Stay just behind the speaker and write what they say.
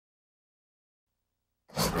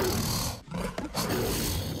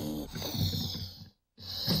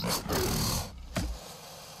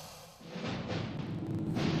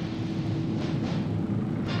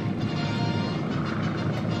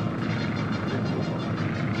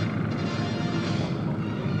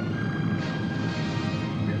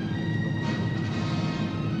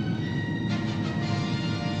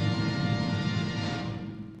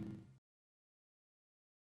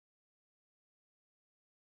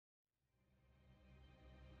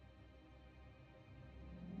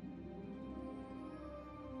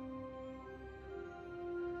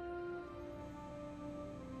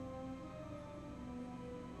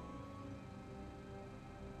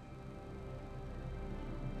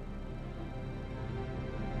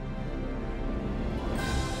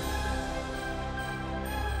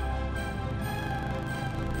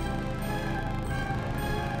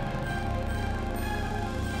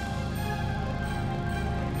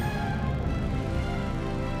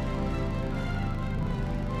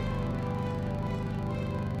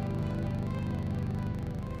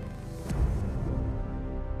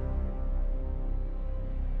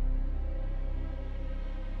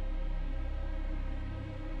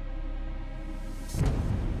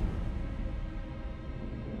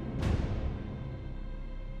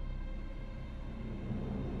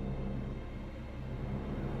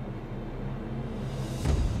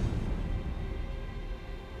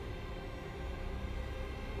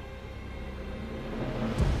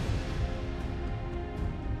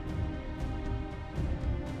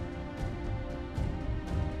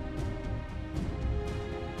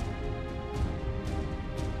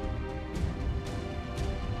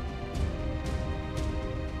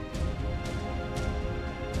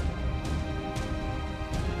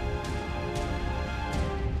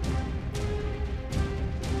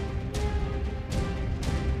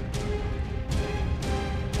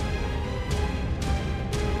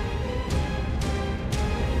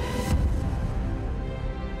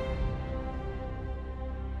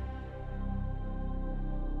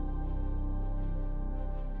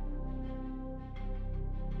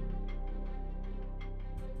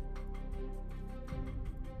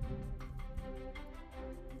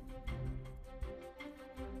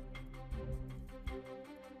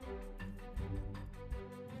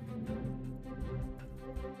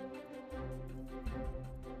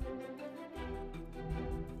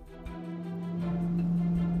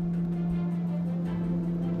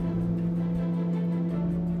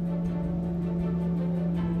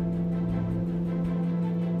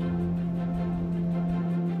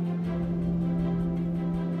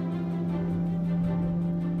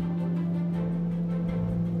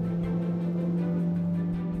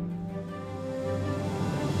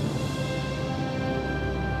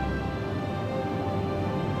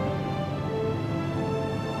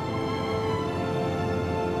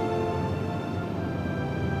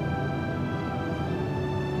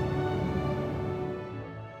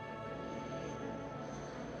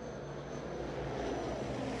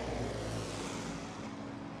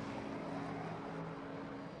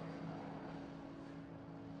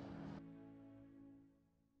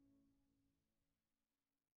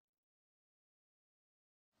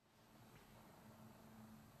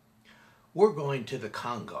We're going to the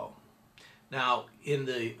Congo. Now, in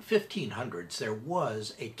the 1500s, there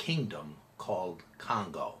was a kingdom called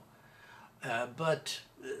Congo, but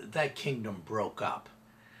that kingdom broke up.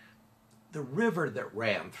 The river that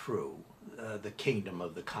ran through the kingdom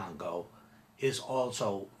of the Congo is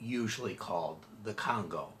also usually called the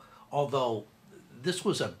Congo, although this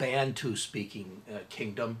was a Bantu-speaking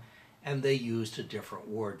kingdom, and they used a different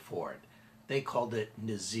word for it. They called it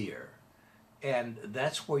Nizir, and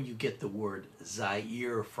that's where you get the word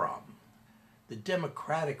Zaire from. The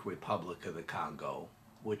Democratic Republic of the Congo,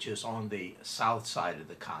 which is on the south side of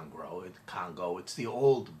the Congo, it's the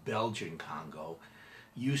old Belgian Congo,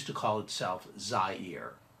 used to call itself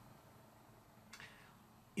Zaire.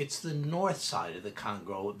 It's the north side of the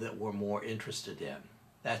Congo that we're more interested in.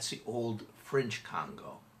 That's the old French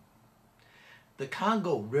Congo. The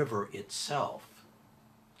Congo River itself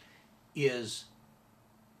is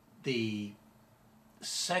the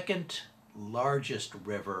second largest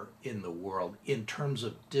river in the world in terms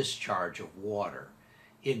of discharge of water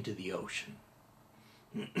into the ocean.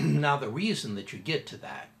 Now, the reason that you get to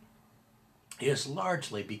that is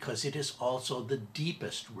largely because it is also the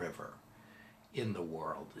deepest river in the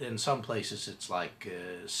world. In some places it's like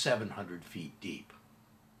 700 feet deep.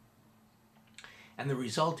 And the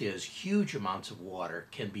result is huge amounts of water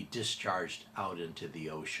can be discharged out into the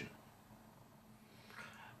ocean.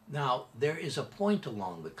 Now, there is a point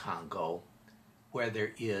along the Congo where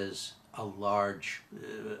there is a large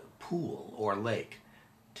pool or lake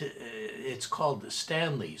it's called the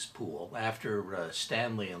Stanley's Pool after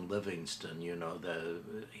Stanley and Livingston, you know, the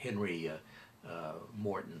Henry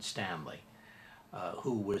Morton Stanley,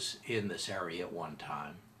 who was in this area at one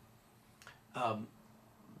time.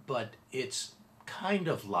 But it's kind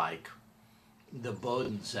of like the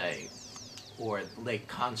Bodensee, or Lake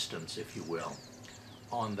Constance, if you will,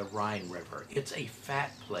 on the Rhine River. It's a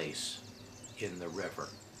fat place in the river.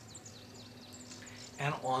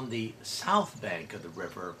 And on the south bank of the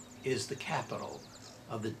river is the capital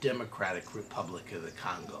of the Democratic Republic of the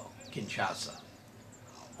Congo, Kinshasa.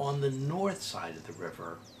 On the north side of the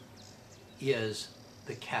river is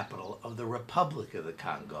the capital of the Republic of the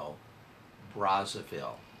Congo,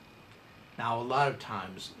 Brazzaville. Now, a lot of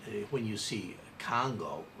times when you see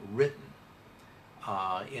Congo written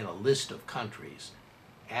in a list of countries,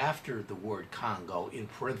 after the word Congo, in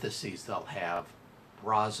parentheses, they'll have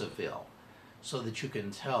Brazzaville, so that you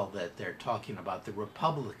can tell that they're talking about the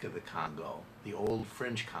Republic of the Congo, the old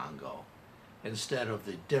French Congo, instead of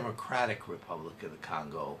the Democratic Republic of the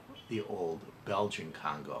Congo, the old Belgian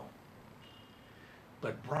Congo.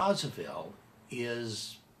 But Brazzaville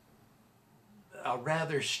is a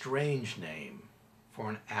rather strange name for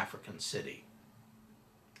an African city.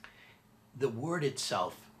 The word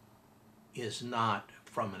itself is not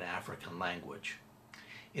from an African language.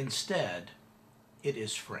 Instead, it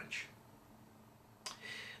is French.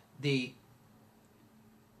 The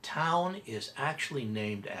town is actually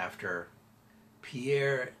named after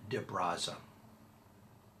Pierre de Brazza.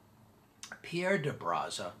 Pierre de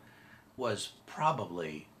Brazza was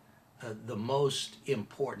probably the most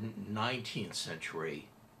important 19th century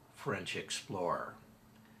French explorer,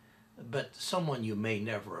 but someone you may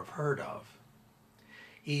never have heard of.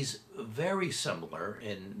 He's very similar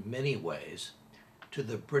in many ways to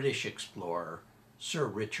the British explorer Sir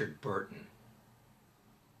Richard Burton.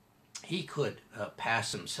 He could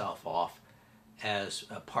pass himself off as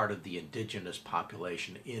a part of the indigenous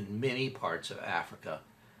population in many parts of Africa,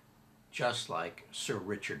 just like Sir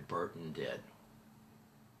Richard Burton did.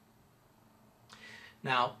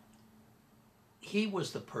 Now, he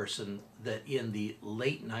was the person that in the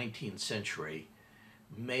late 19th century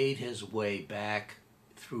made his way back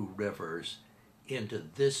through rivers into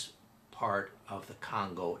this part of the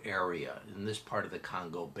Congo area, in this part of the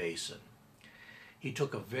Congo basin. He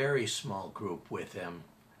took a very small group with him,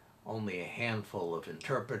 only a handful of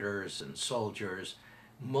interpreters and soldiers.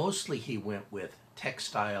 Mostly he went with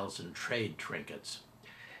textiles and trade trinkets.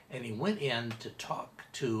 And he went in to talk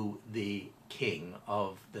to the king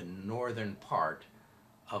of the northern part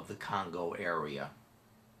of the Congo area.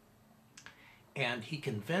 And he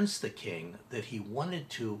convinced the king that he wanted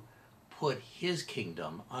to put his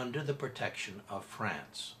kingdom under the protection of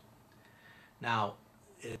France. Now,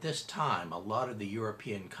 at this time, a lot of the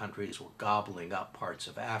European countries were gobbling up parts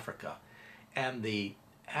of Africa, and the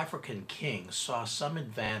African king saw some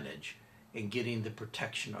advantage in getting the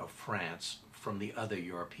protection of France from the other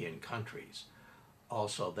European countries.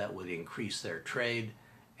 Also, that would increase their trade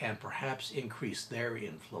and perhaps increase their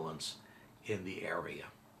influence in the area.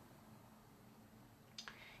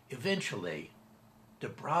 Eventually, de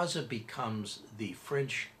Brazza becomes the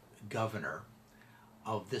French governor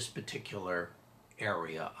of this particular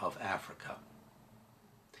area of Africa.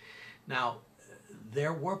 Now,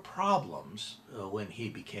 there were problems when he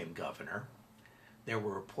became governor. There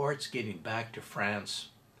were reports getting back to France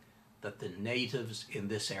that the natives in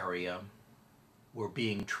this area were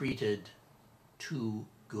being treated too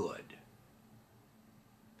good.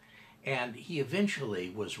 And he eventually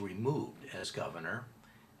was removed as governor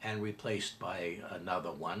and replaced by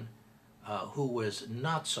another one who was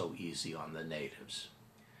not so easy on the natives.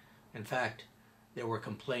 In fact, there were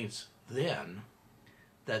complaints then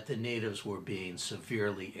that the natives were being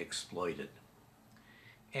severely exploited.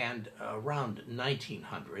 And around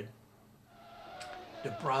 1900, de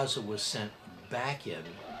Brazza was sent back in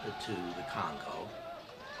to the Congo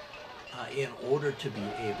in order to be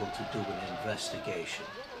able to do an investigation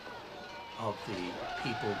of the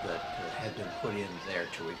people that had been put in there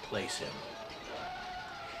to replace him.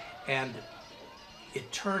 And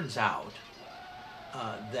it turns out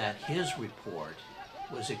that his report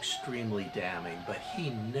was extremely damning, but he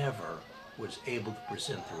never was able to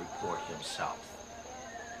present the report himself.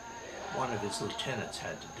 One of his lieutenants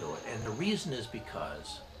had to do it, and the reason is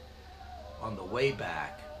because on the way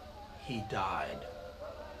back he died.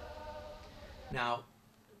 Now,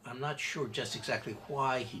 I'm not sure just exactly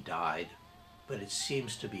why he died, but it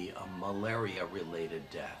seems to be a malaria-related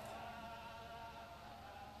death.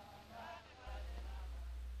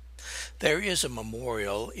 There is a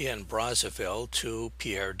memorial in Brazzaville to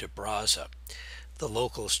Pierre de Brazza. The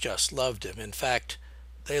locals just loved him. In fact,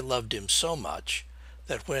 They loved him so much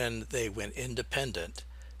that when they went independent,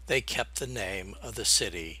 they kept the name of the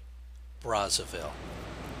city Brazzaville.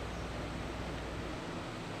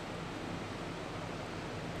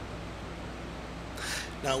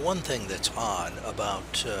 Now, one thing that's odd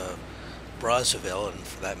about Brazzaville, and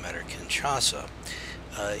for that matter Kinshasa,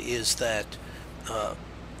 is that uh,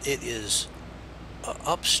 it is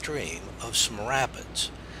upstream of some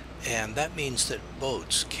rapids, and that means that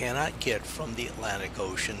boats cannot get from the Atlantic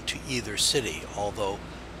Ocean to either city, although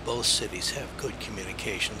both cities have good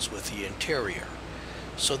communications with the interior.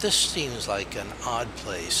 So this seems like an odd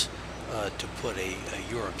place to put a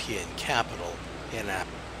European capital in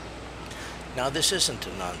Africa. Now, this isn't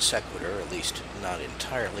a non sequitur, at least not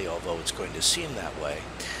entirely, although it's going to seem that way.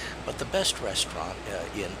 But the best restaurant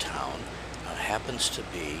in town happens to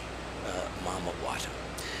be Mama Wata,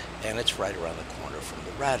 and it's right around the corner from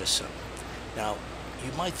the Radisson. Now,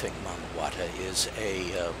 you might think Mama Wata is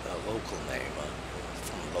a local name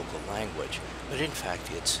from a local language, but in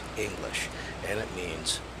fact it's English, and it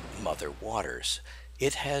means Mother Waters.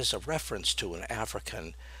 It has a reference to an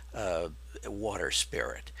African water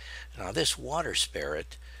spirit. Now, this water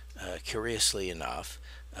spirit, curiously enough,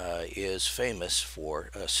 is famous for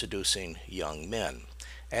seducing young men,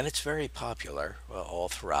 and it's very popular all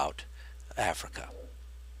throughout Africa.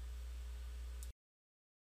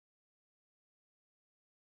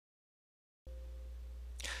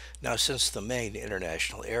 Now, since the main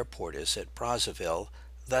international airport is at Brazzaville,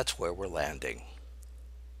 that's where we're landing.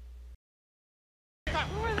 Who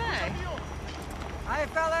are they? Hi,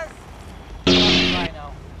 fellas.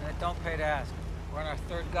 Rhino, and it don't pay to ask. We're on our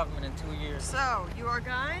third government in 2 years. So, you our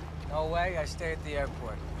guide? No way, I stay at the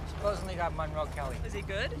airport. Supposedly got Monroe Kelly. Is he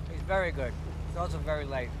good? He's very good. He's also very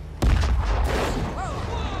late.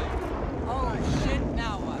 Oh, shit,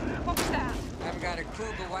 now what? What was that? I haven't got a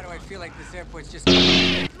clue, but why do I feel like this airport's just...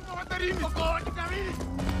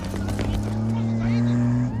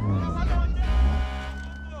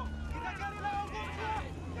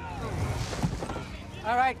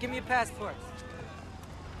 All right, give me your passports.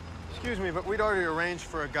 Excuse me, but we'd already arranged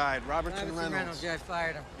for a guide, Robertson Reynolds. Yeah, I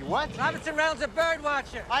fired him. You what? Robertson Reynolds, a bird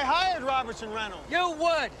watcher. I hired Robertson Reynolds. You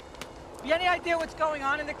would. You any idea what's going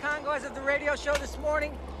on in the Congo as of the radio show this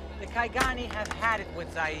morning? The Kaigani have had it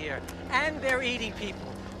with Zaire, and they're eating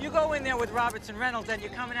people. You go in there with Robertson Reynolds, and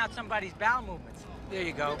you're coming out somebody's bowel movements. There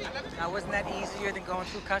you go. Now, wasn't that easier than going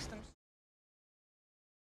through customs?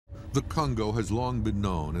 The Congo has long been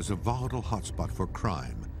known as a volatile hotspot for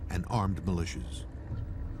crime and armed militias.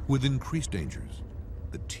 With increased dangers,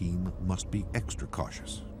 the team must be extra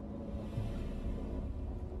cautious.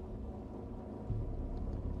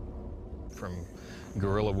 From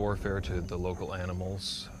guerrilla warfare to the local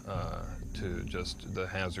animals, to just the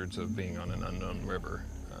hazards of being on an unknown river,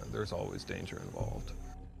 there's always danger involved.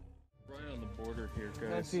 Right on the border here, 10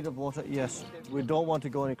 guys. feet of water, yes. We don't want to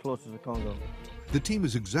go any closer to the Congo. The team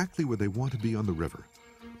is exactly where they want to be on the river,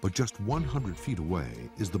 but just 100 feet away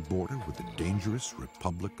is the border with the dangerous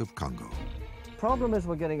Republic of Congo. Problem is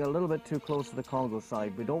we're getting a little bit too close to the Congo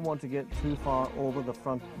side. We don't want to get too far over the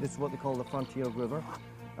front. This is what they call the frontier river,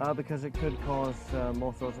 because it could cause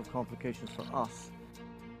all sorts of complications for us.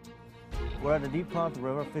 We're at a deep part of the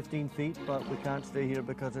river, 15 feet, but we can't stay here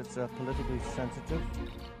because it's politically sensitive.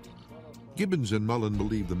 Gibbons and Mullen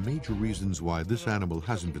believe the major reasons why this animal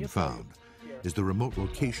hasn't been found is the remote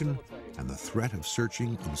location and the threat of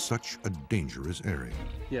searching in such a dangerous area.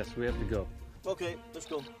 Yes, we have to go. Okay, let's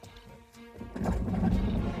go.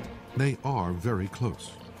 They are very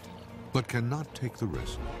close, but cannot take the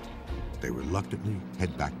risk. They reluctantly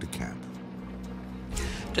head back to camp.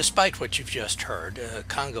 Despite what you've just heard,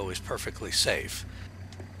 Congo is perfectly safe.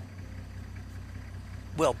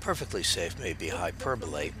 Well, perfectly safe may be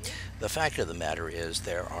hyperbole. The fact of the matter is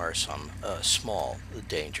there are some small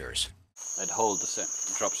dangers. I'd hold the same.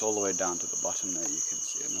 It drops all the way down to the bottom there. You can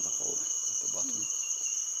see another hole at the bottom.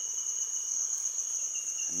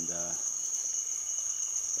 And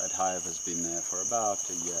that hive has been there for about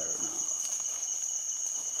a year now.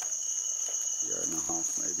 Year and a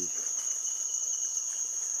half maybe.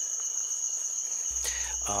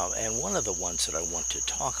 And one of the ones that I want to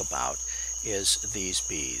talk about is these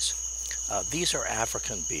bees. These are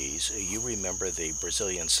African bees. You remember the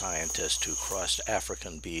Brazilian scientist who crossed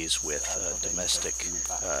African bees with domestic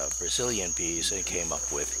Brazilian bees and came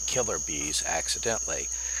up with killer bees accidentally.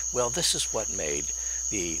 Well, this is what made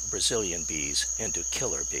the Brazilian bees into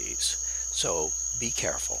killer bees. So be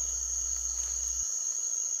careful.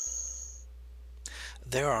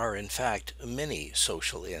 There are, in fact, many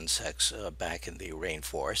social insects back in the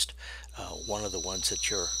rainforest. One of the ones that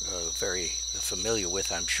you're very familiar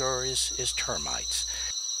with, I'm sure, is termites.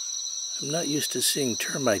 I'm not used to seeing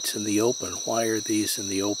termites in the open. Why are these in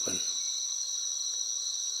the open?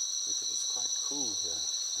 Because it's quite cool here.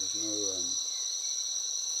 There's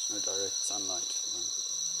no direct sunlight for them.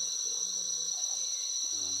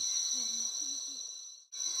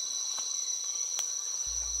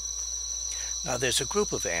 Now there's a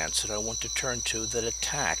group of ants that I want to turn to that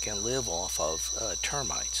attack and live off of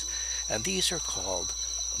termites. And these are called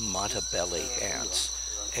matabele ants.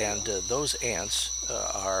 And those ants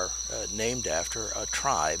are named after a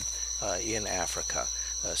tribe in Africa,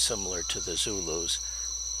 similar to the Zulus.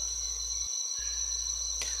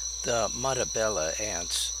 The matabele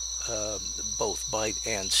ants both bite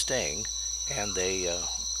and sting, and they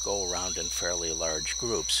go around in fairly large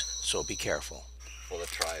groups, so be careful. For the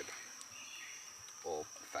tribe or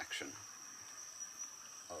faction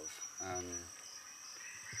of.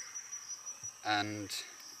 And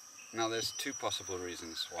now there's two possible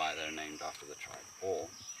reasons why they're named after the tribe, or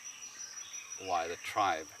why the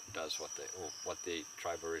tribe does what the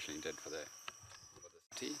tribe originally did for the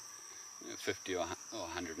city. 50 or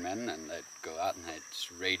 100 men, and they'd go out and they'd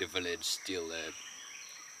just raid a village, steal their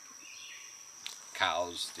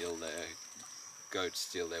cows, steal their goats,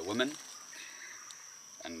 steal their women,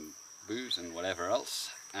 and booze and whatever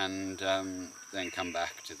else, and then come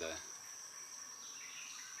back to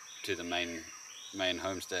the main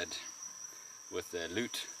homestead with their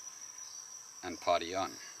loot and party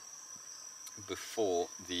on before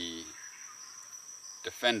the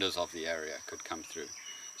defenders of the area could come through.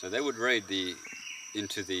 So they would raid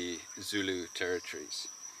into the Zulu territories,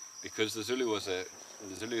 because the Zulus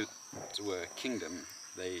were a kingdom.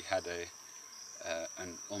 They had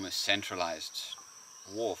an almost centralized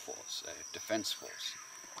war force, a defense force.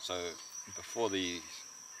 So before the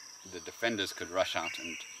defenders could rush out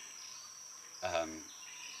and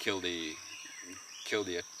kill the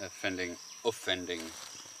offending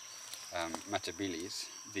Matabeles,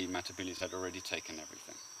 the Matabeles had already taken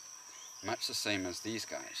everything. Much the same as these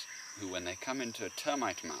guys, who when they come into a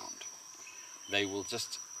termite mound, they will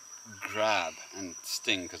just grab and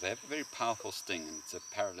sting, because they have a very powerful sting, and it's a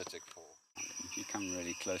paralytic fall. If you come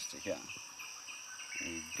really close to here,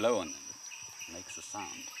 and you blow on them, it makes a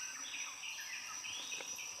sound.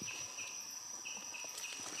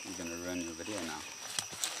 You're going to ruin your video now.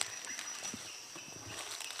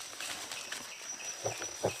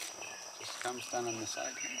 Just come stand on the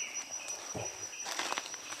side here.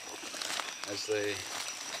 As they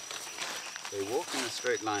walk in a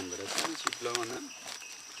straight line, but as soon as you blow on them,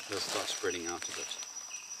 they'll start spreading out a bit.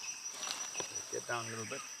 So get down a little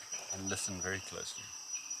bit and listen very closely.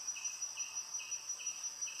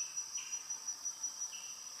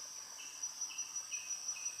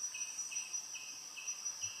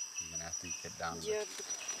 You're gonna have to get down a bit.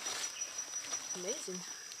 Amazing.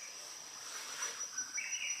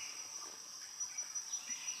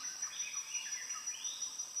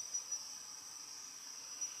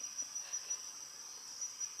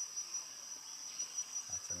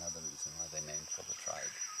 Another reason why they named for the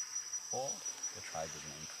tribe, or the tribe is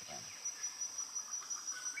named for them.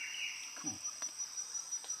 Cool.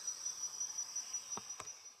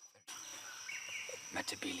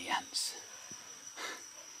 Matabeleans.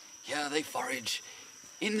 Yeah, they forage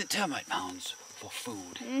in the termite mounds for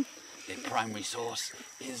food. Their primary source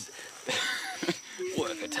is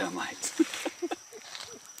worker termites.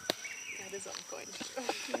 That is on point.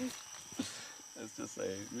 Let's just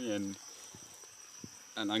say me and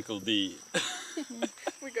Uncle D.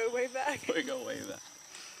 We go way back. We go way back.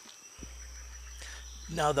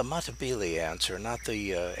 Now the Matabele ants are not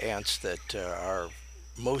the ants that are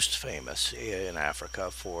most famous in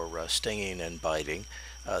Africa for stinging and biting.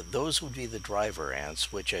 Those would be the driver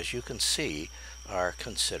ants, which, as you can see, are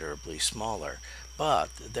considerably smaller.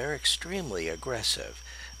 But they're extremely aggressive,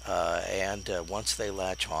 and once they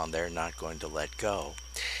latch on, they're not going to let go.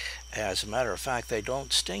 As a matter of fact, they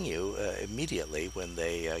don't sting you immediately when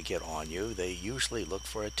they get on you. They usually look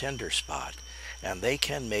for a tender spot, and they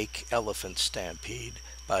can make elephants stampede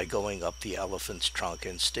by going up the elephant's trunk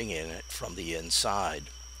and stinging it from the inside.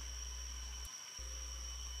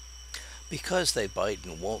 Because they bite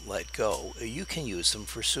and won't let go, you can use them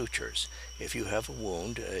for sutures. If you have a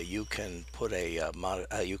wound, you can put an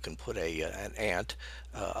ant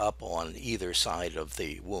up on either side of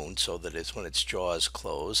the wound, so that when its jaws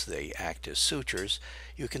close, they act as sutures.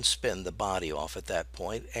 You can spin the body off at that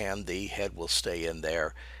point, and the head will stay in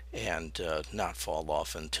there and not fall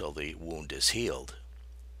off until the wound is healed.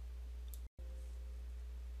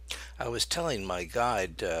 I was telling my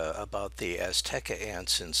guide about the Azteca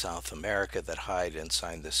ants in South America that hide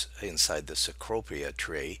inside the cecropia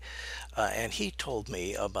tree, and he told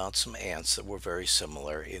me about some ants that were very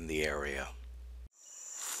similar in the area.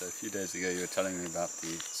 So a few days ago you were telling me about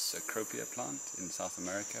the cecropia plant in South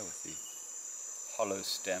America with the hollow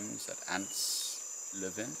stems that ants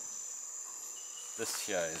live in. This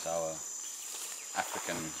here is our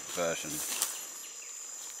African version.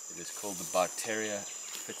 It is called the Barteria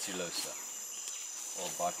fitulosa, or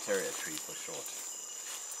Barteria tree for short.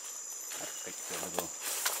 I picked a little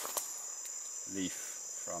leaf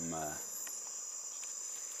from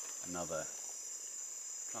another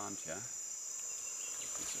plant here.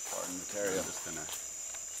 It's a foreign material. I'm just going to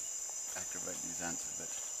aggravate these ants a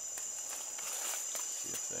bit.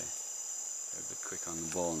 See if they're a bit quick on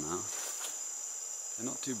the ball now.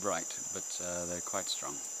 They're not too bright, but they're quite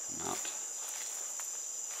strong. Come out.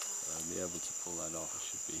 So I'll be able to pull that off. I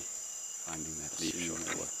should be finding that leaf short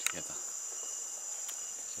to work together.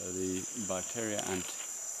 So the Barteria ant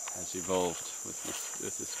has evolved with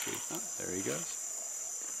this tree. Oh, there he goes.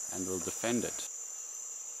 And will defend it.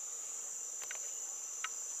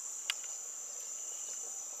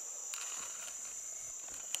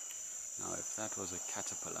 Now if that was a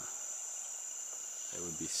caterpillar, they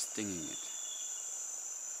would be stinging it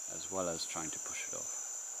as well as trying to push it off.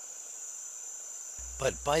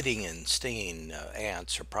 But biting and stinging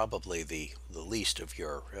ants are probably the least of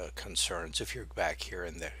your concerns if you're back here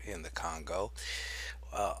in the Congo.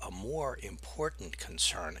 A more important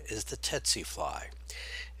concern is the tsetse fly,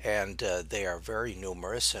 and they are very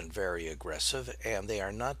numerous and very aggressive, and they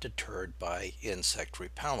are not deterred by insect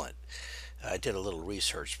repellent. I did a little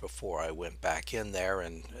research before I went back in there,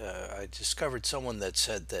 and I discovered someone that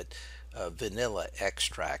said that vanilla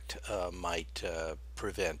extract might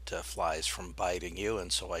prevent flies from biting you,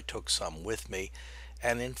 and so I took some with me,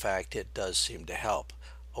 and in fact it does seem to help.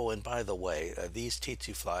 Oh, and by the way, these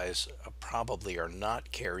tsetse flies probably are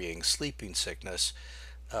not carrying sleeping sickness.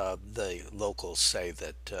 The locals say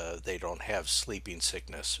that they don't have sleeping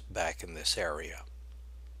sickness back in this area.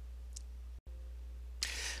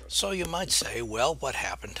 So you might say, well, what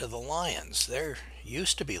happened to the lions? There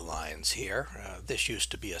used to be lions here. This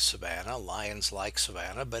used to be a savanna. Lions like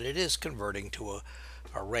savanna, but it is converting to a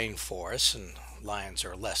rainforest, and lions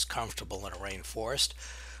are less comfortable in a rainforest.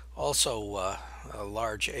 Also,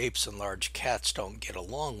 large apes and large cats don't get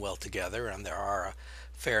along well together, and there are a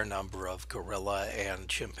fair number of gorilla and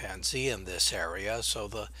chimpanzee in this area, so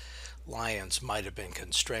the lions might have been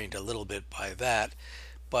constrained a little bit by that.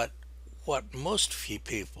 But what most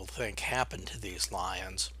people think happened to these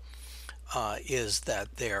lions is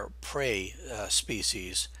that their prey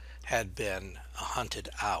species had been hunted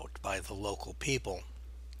out by the local people.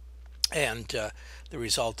 And the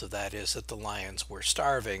result of that is that the lions were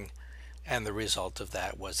starving, and the result of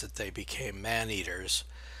that was that they became man-eaters,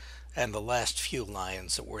 and the last few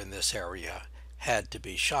lions that were in this area had to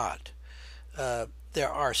be shot.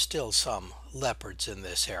 There are still some leopards in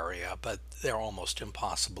this area, but they're almost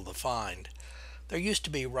impossible to find. There used to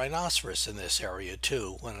be rhinoceros in this area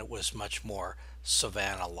too, when it was much more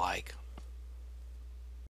savanna-like.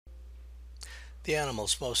 The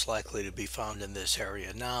animals most likely to be found in this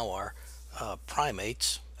area now are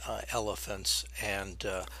primates, elephants, and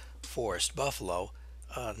forest buffalo,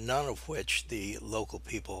 none of which the local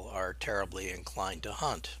people are terribly inclined to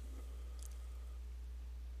hunt.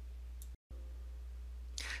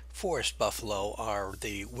 Forest buffalo are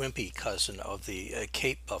the wimpy cousin of the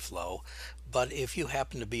Cape buffalo, but if you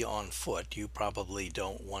happen to be on foot, you probably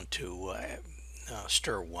don't want to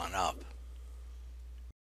stir one up.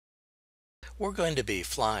 We're going to be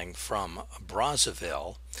flying from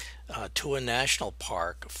Brazzaville to a national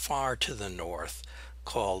park far to the north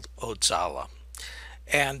called Odzala.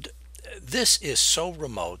 And this is so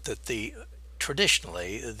remote that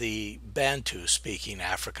traditionally the Bantu-speaking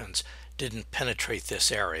Africans didn't penetrate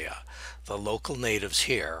this area. The local natives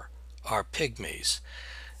here are pygmies.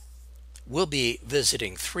 We'll be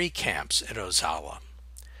visiting 3 camps at Odzala.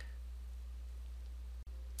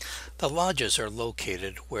 The lodges are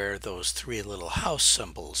located where those 3 little house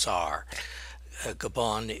symbols are.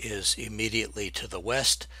 Gabon is immediately to the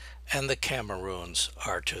west, and the Cameroons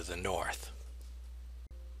are to the north.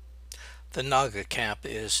 The Naga camp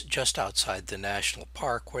is just outside the national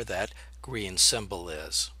park where that green symbol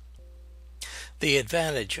is. The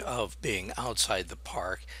advantage of being outside the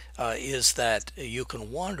park is that you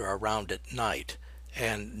can wander around at night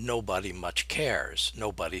and nobody much cares.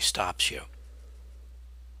 Nobody stops you.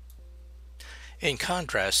 In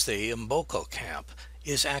contrast, the Mboko camp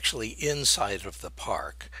is actually inside of the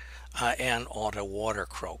park and on a water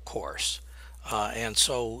course. and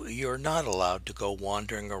so you're not allowed to go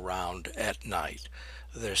wandering around at night.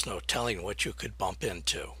 There's no telling what you could bump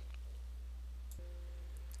into.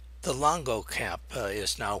 The Longo camp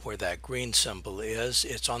is now where that green symbol is.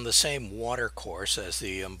 It's on the same water course as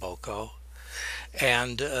the Mboko,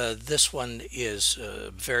 and this one is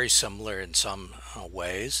very similar in some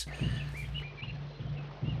ways.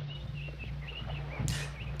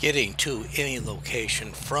 Getting to any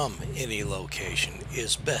location from any location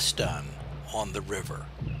is best done on the river.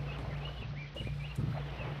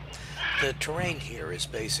 The terrain here is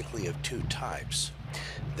basically of two types.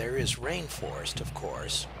 There is rainforest, of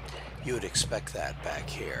course. You would expect that back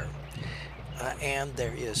here. And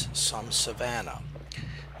there is some savanna.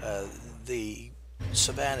 The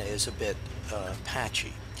savanna is a bit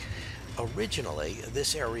patchy. Originally,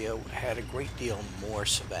 this area had a great deal more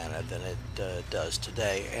savanna than it does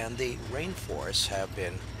today, and the rainforests have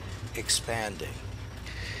been expanding.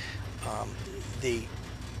 The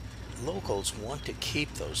locals want to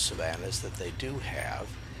keep those savannas that they do have,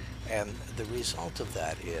 and the result of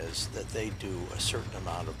that is that they do a certain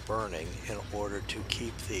amount of burning in order to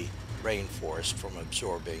keep the rainforest from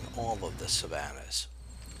absorbing all of the savannas.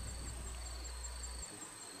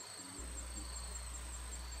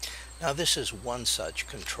 Now this is one such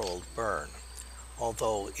controlled burn,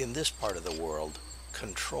 although in this part of the world,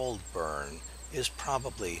 controlled burn is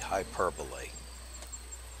probably hyperbole.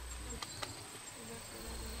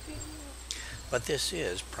 But this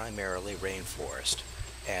is primarily rainforest,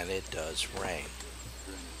 and it does rain.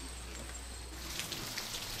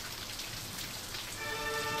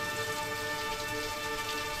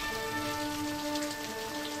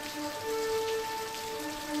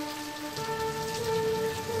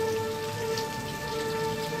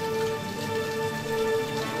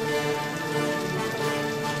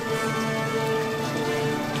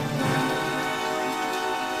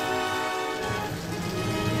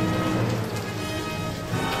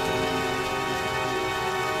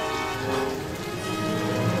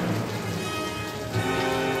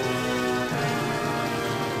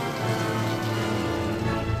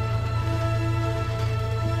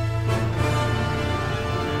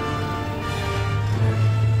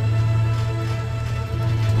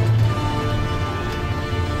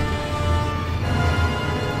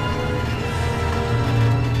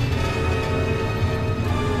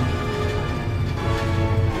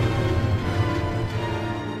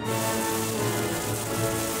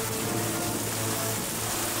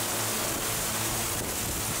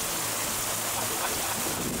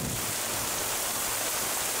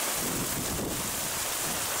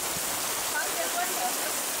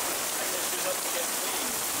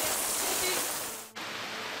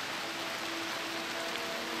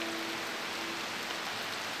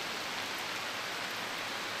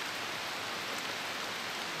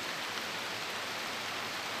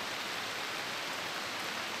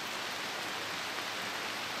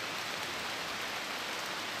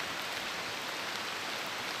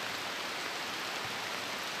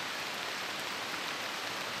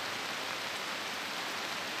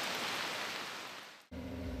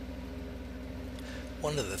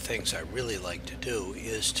 One of the things I really like to do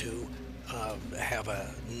is to have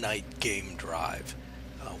a night game drive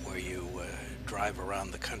where you drive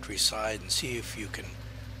around the countryside and see if you can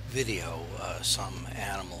video some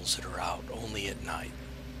animals that are out only at night.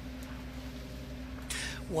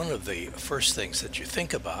 One of the first things that you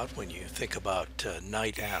think about when you think about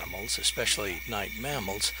night animals, especially night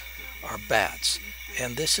mammals, are bats.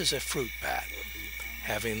 And this is a fruit bat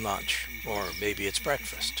having lunch, or maybe it's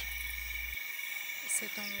breakfast.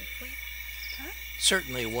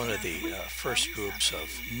 Certainly one of the first groups of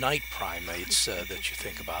night primates that you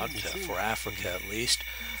think about, for Africa at least,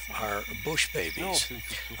 are bush babies.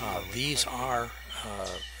 These are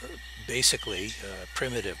basically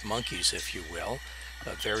primitive monkeys, if you will,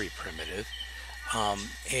 very primitive.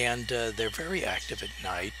 And they're very active at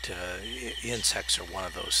night. Insects are one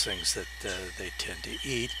of those things that they tend to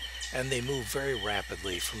eat, and they move very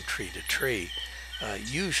rapidly from tree to tree.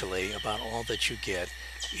 Usually about all that you get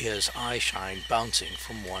is eye shine bouncing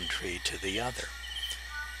from one tree to the other.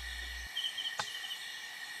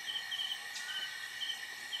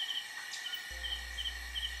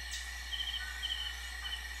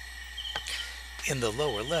 In the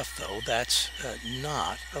lower left, though, that's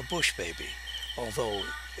not a bush baby, although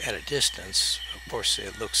at a distance, of course,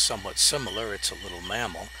 it looks somewhat similar. It's a little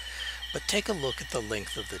mammal. But take a look at the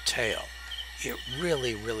length of the tail. It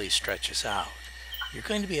really, really stretches out. You're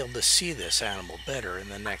going to be able to see this animal better in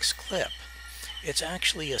the next clip. It's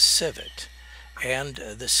actually a civet, and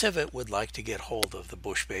the civet would like to get hold of the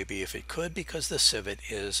bush baby if it could, because the civet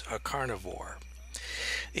is a carnivore.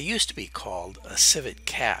 It used to be called a civet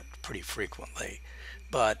cat pretty frequently,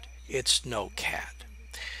 but it's no cat.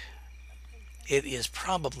 It is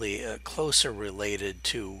probably closer related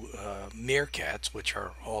to meerkats, which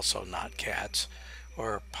are also not cats,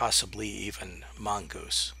 or possibly even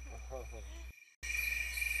mongoose.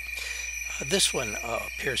 This one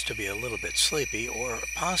appears to be a little bit sleepy, or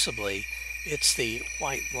possibly it's the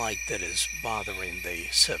white light that is bothering the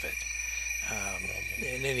civet.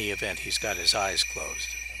 In any event, he's got his eyes closed.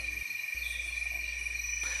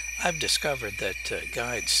 I've discovered that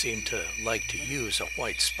guides seem to like to use a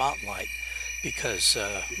white spotlight because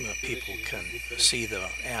people can see the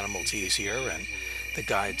animals easier and the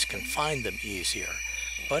guides can find them easier.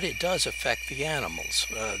 But it does affect the animals.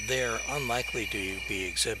 They're unlikely to be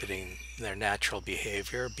exhibiting their natural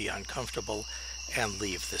behavior, be uncomfortable, and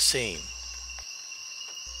leave the scene.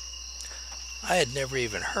 I had never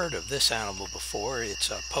even heard of this animal before.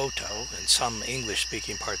 It's a poto. In some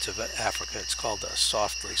English-speaking parts of Africa, it's called a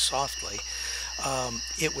softly.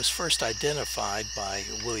 It was first identified by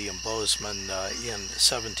William Bozeman in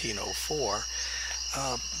 1704,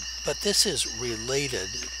 but this is related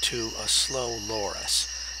to a slow loris.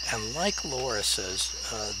 And like lorises,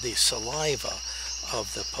 the saliva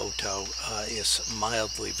of the poto is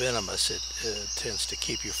mildly venomous. It tends to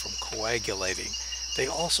keep you from coagulating. They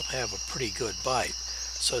also have a pretty good bite,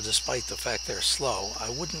 so despite the fact they're slow, I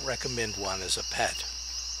wouldn't recommend one as a pet.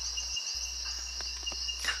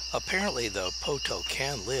 Apparently the poto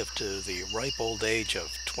can live to the ripe old age of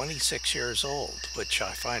 26 years old, which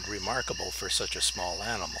I find remarkable for such a small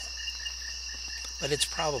animal. But it's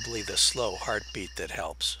probably the slow heartbeat that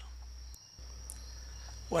helps.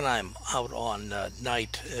 When I'm out on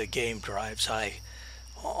night game drives, I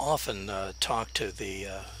often talk to the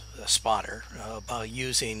spotter about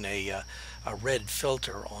using a red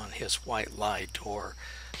filter on his white light, or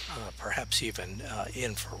perhaps even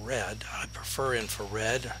infrared. I prefer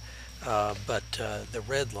infrared, but the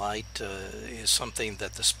red light is something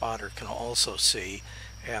that the spotter can also see,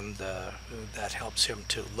 and that helps him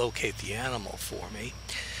to locate the animal for me.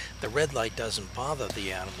 The red light doesn't bother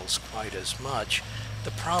the animals quite as much.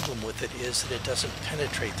 The problem with it is that it doesn't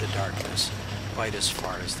penetrate the darkness quite as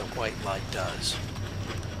far as the white light does.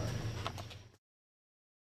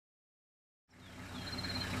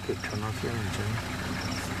 Okay, turn off your engine.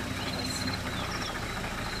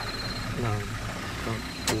 No, don't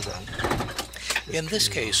do that. In this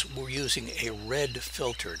case, we're using a red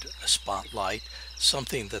filtered spotlight,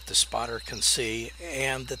 something that the spotter can see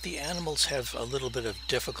and that the animals have a little bit of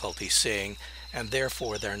difficulty seeing, and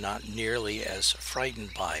therefore they're not nearly as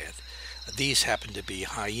frightened by it. These happen to be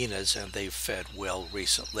hyenas, and they've fed well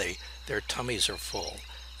recently. Their tummies are full.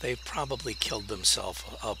 They've probably killed themselves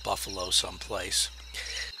a buffalo someplace.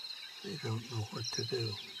 They don't know what to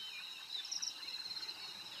do.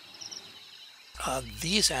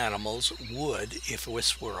 These animals would, if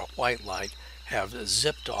this were a white light, have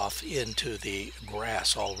zipped off into the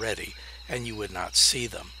grass already, and you would not see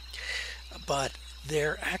them. But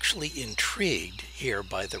they're actually intrigued here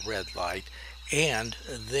by the red light, and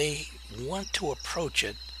they want to approach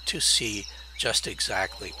it to see just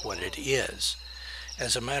exactly what it is.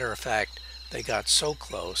 As a matter of fact, they got so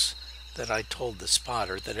close that I told the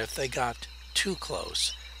spotter that if they got too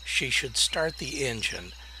close, she should start the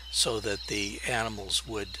engine so that the animals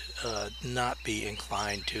would not be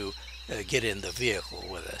inclined to get in the vehicle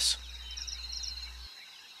with us.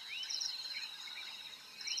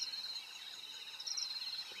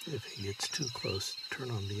 If he gets too close,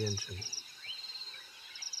 turn on the engine.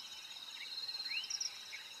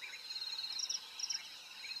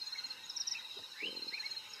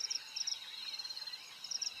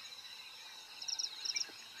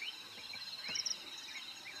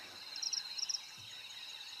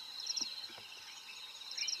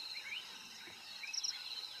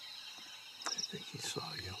 I think he saw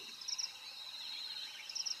you.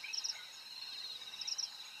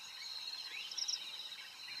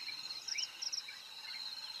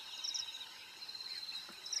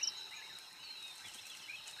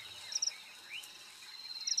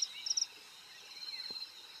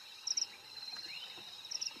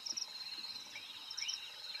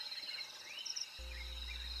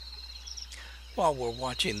 While we're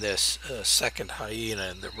watching this second hyena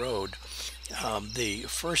in the road, the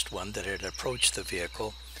first one that had approached the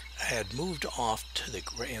vehicle had moved off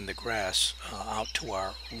to in the grass out to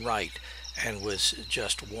our right and was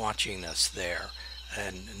just watching us there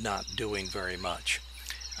and not doing very much.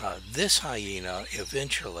 This hyena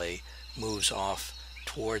eventually moves off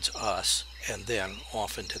towards us and then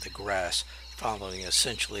off into the grass, following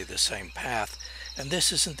essentially the same path And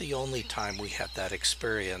this isn't the only time we had that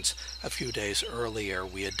experience. A few days earlier,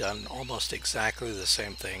 we had done almost exactly the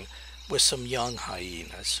same thing with some young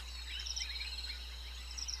hyenas.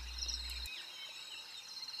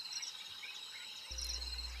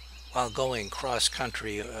 While going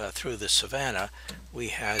cross-country through the savannah, we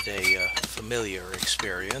had a familiar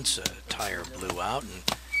experience. A tire blew out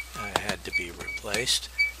and had to be replaced.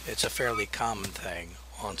 It's a fairly common thing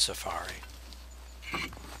on safari.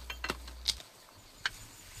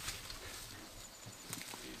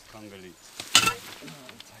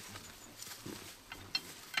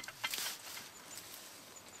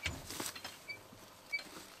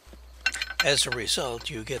 As a result,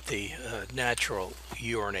 you get the natural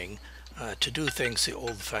yearning to do things the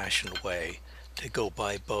old-fashioned way, to go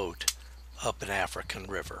by boat up an African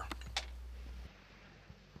river.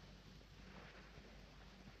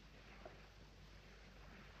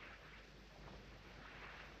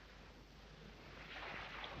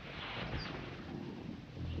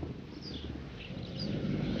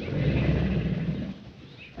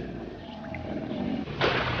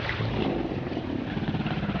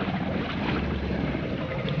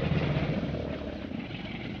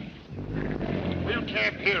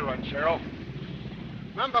 Here, Ranchero.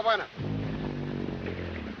 Mamba buena.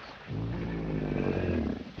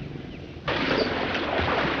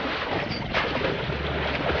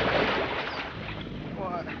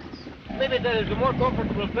 What? Maybe there is a more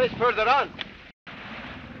comfortable place further on.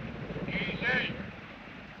 Easy.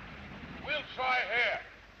 We'll try here.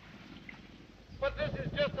 But this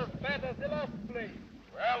is just as bad as the last place.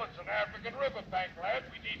 Well, it's an African riverbank, lad.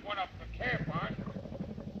 We need one up to camp on.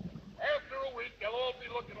 After a week, they'll all be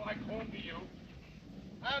looking like home to you.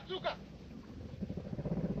 Zuka.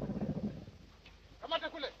 Kamata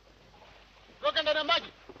kule. Roka ndani ya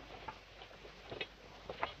maji.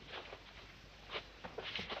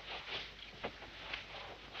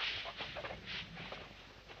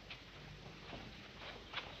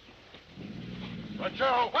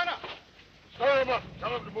 Ranchero. Bwana. Stir him up.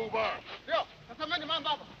 Tell him to move on. Ndio. Nasameni mamba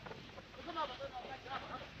hapa. Nasema hapa.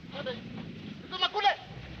 Nasema kule.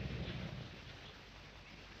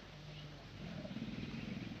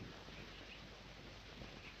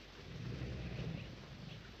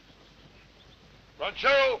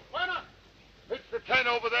 Ranchero. Bwana. Pitch the tent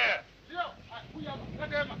over there. Ndio. Kuya hapa.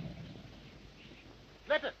 Lete hema.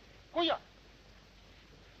 Lete. Kuya.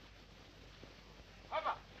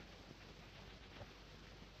 Hapa.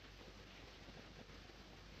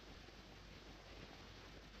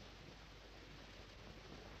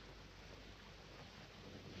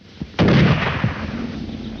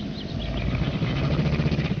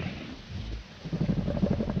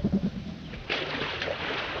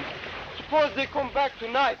 Suppose they come back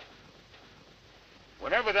tonight.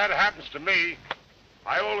 Whenever that happens to me,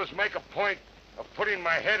 I always make a point of putting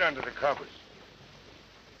my head under the covers.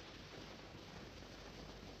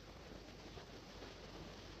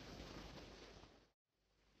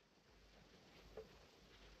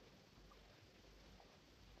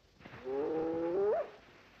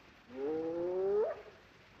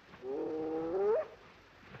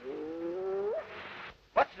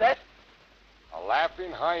 What's that? A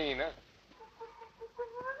laughing hyena.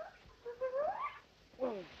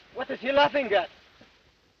 What is he laughing at?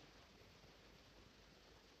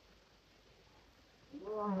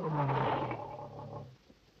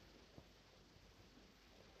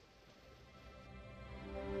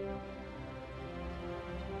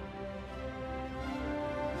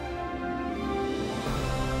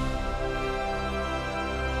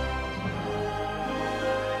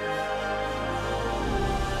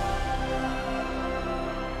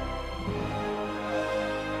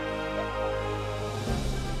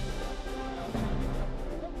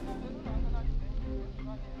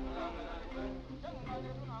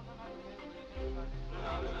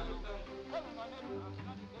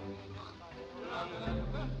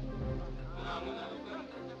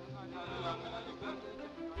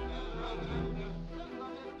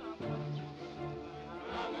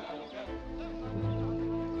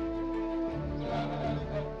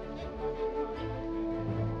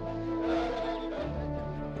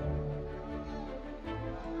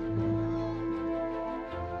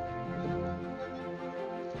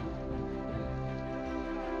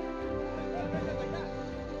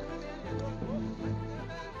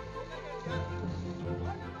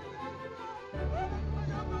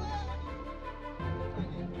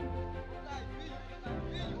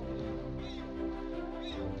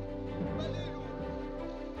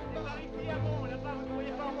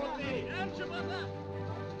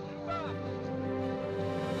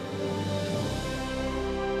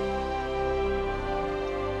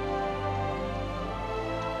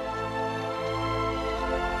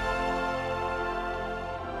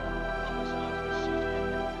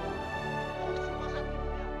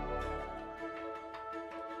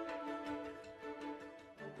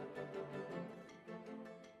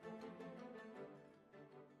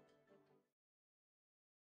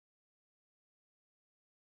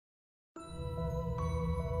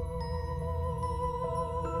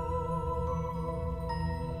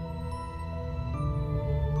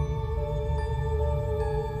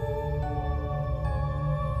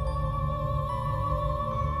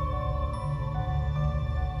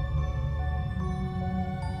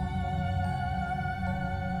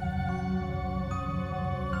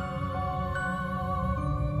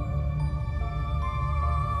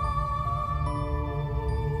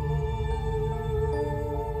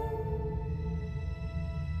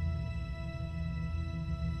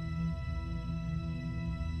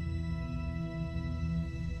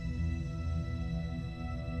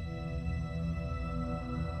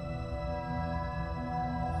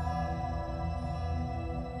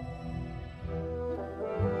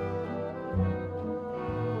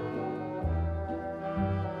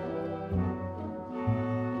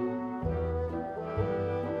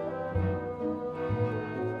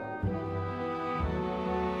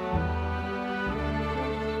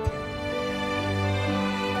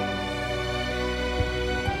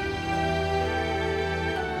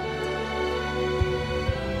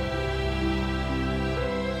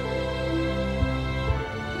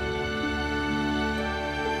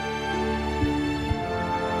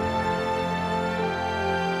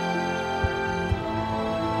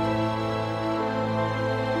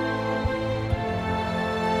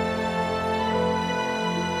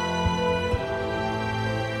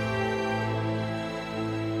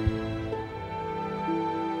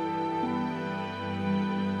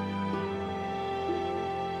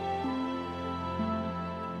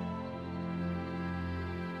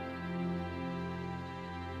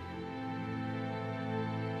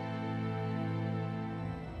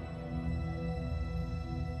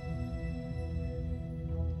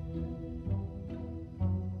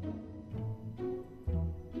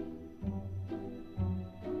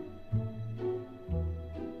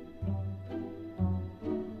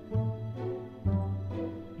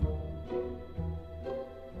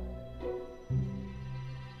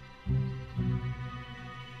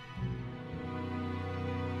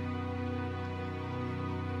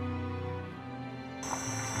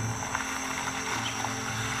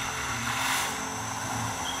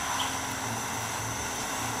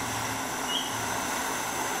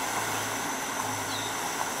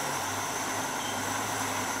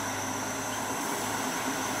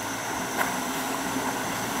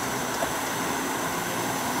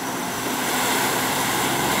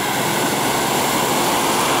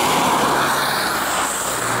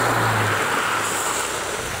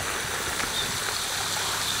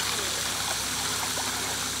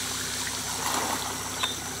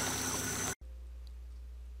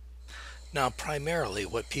 Now, primarily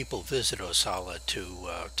what people visit Osala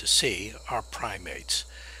to see are primates.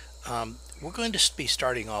 We're going to be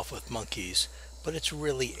starting off with monkeys, but it's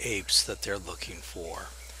really apes that they're looking for.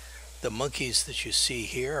 The monkeys that you see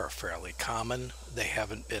here are fairly common. They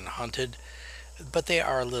haven't been hunted, but they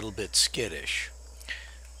are a little bit skittish.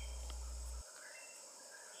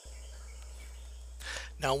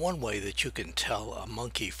 Now, one way that you can tell a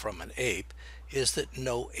monkey from an ape is that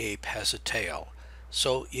no ape has a tail.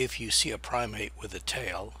 So if you see a primate with a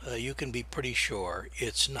tail, you can be pretty sure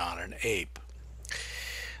it's not an ape.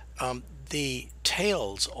 The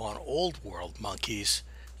tails on old world monkeys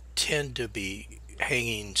tend to be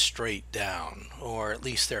hanging straight down, or at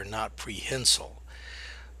least they're not prehensile.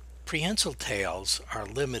 Prehensile tails are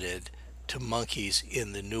limited to monkeys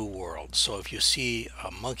in the New World. So if you see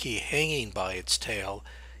a monkey hanging by its tail,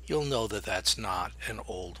 you'll know that that's not an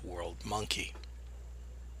old world monkey.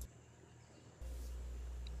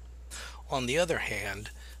 On the other hand,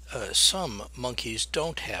 some monkeys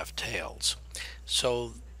don't have tails.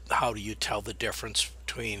 So how do you tell the difference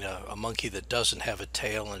between a monkey that doesn't have a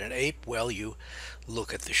tail and an ape? Well, you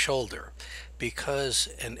look at the shoulder, because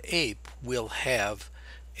an ape will have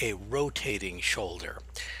a rotating shoulder.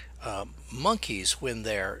 Monkeys, when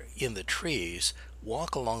they're in the trees,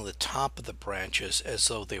 walk along the top of the branches as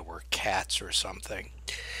though they were cats or something.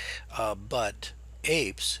 But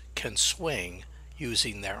apes can swing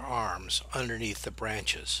using their arms underneath the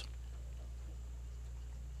branches.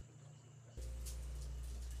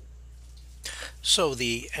 So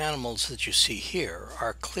the animals that you see here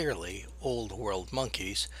are clearly old world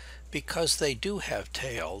monkeys because they do have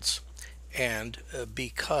tails, and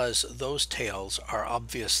because those tails are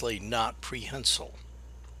obviously not prehensile.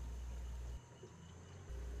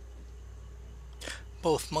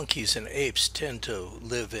 Both monkeys and apes tend to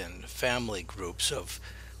live in family groups of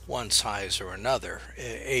one size or another.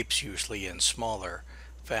 Apes usually in smaller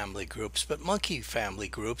family groups, but monkey family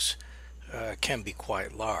groups can be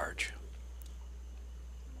quite large.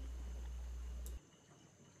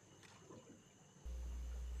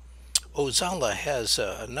 Ozala has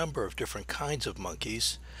a number of different kinds of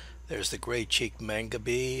monkeys. There's the gray-cheeked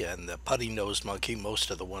mangabe and the putty-nosed monkey. Most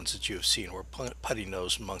of the ones that you've seen were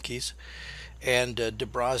putty-nosed monkeys. And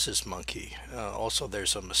Brazza's monkey. Also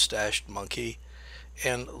there's a mustached monkey.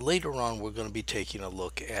 And later on we're going to be taking a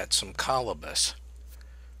look at some colobus.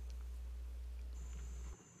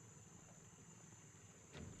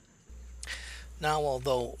 Now,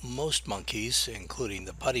 although most monkeys, including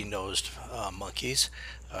the putty-nosed monkeys,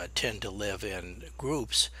 tend to live in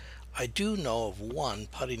groups, I do know of one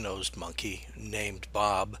putty-nosed monkey named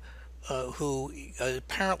Bob who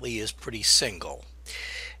apparently is pretty single.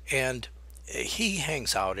 And he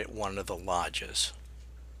hangs out at one of the lodges.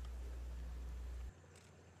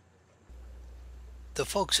 The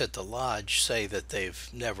folks at the lodge say that they've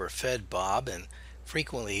never fed Bob, and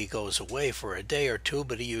frequently he goes away for a day or two,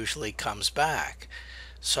 but he usually comes back.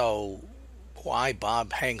 So why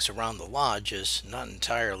Bob hangs around the lodge is not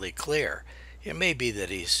entirely clear. It may be that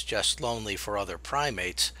he's just lonely for other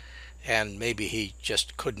primates, and maybe he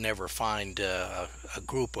just could never find a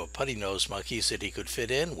group of putty-nosed monkeys that he could fit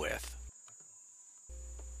in with.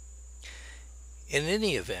 In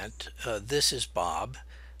any event, this is Bob.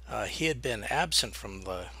 He had been absent from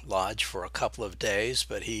the lodge for a couple of days,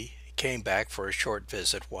 but he came back for a short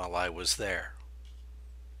visit while I was there.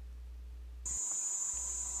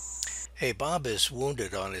 Hey, Bob is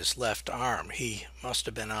wounded on his left arm. He must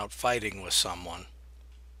have been out fighting with someone.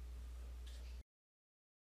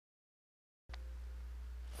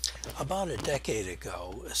 About a decade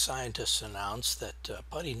ago, scientists announced that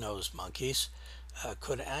putty-nosed monkeys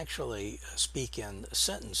could actually speak in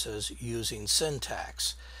sentences using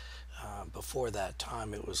syntax. Before that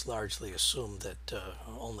time, it was largely assumed that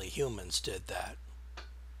only humans did that.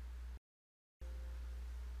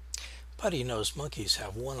 Putty-nosed monkeys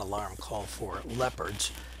have one alarm call for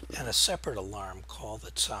leopards and a separate alarm call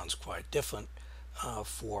that sounds quite different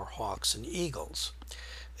for hawks and eagles.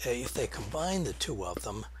 If they combine the two of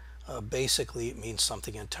them, basically it means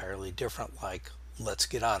something entirely different, like, let's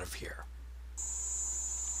get out of here.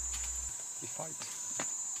 We fight.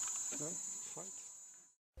 No? Fight.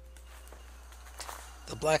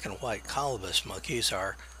 The black and white colobus monkeys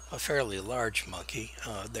are a fairly large monkey.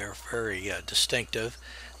 They're very distinctive,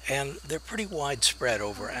 and they're pretty widespread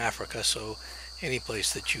over Africa, so any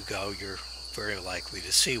place that you go, you're very likely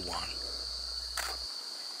to see one.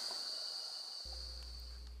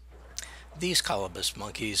 These colobus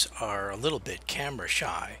monkeys are a little bit camera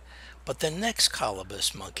shy, but the next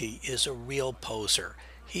colobus monkey is a real poser.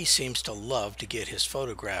 He seems to love to get his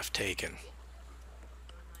photograph taken.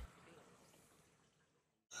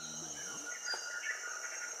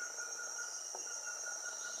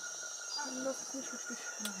 nicht richtig.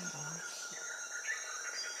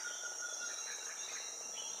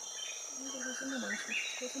 Das ist immer noch nicht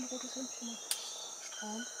richtig. Da ist ein rotes Hemdchen.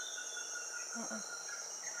 Strahl. Okay.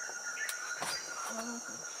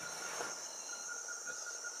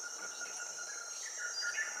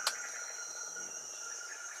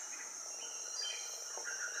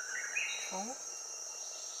 Oh.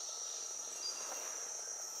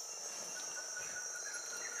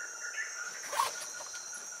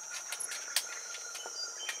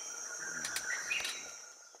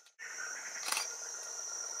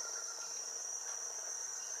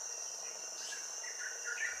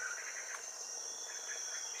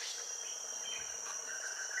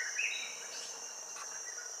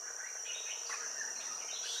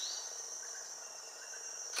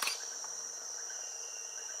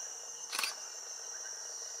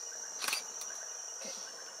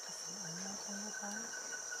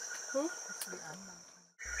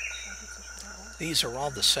 These are all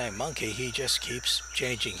the same monkey. He just keeps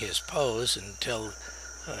changing his pose until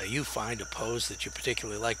you find a pose that you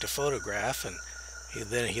particularly like to photograph, and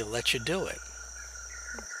then he'll let you do it.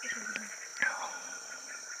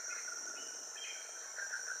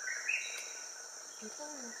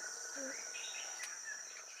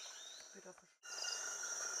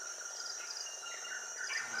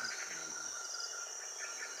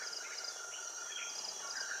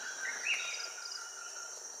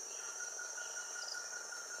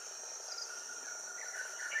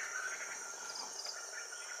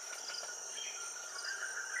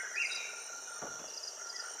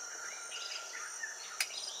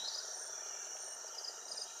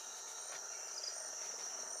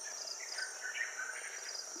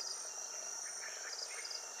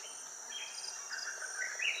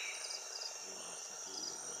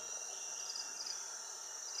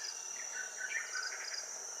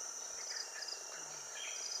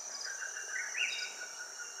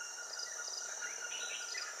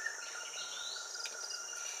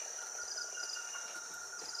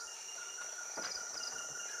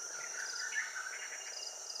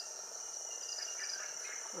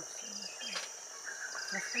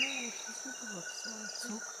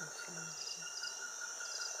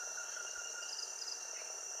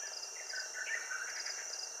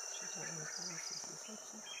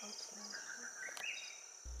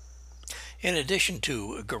 In addition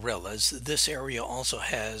to gorillas, this area also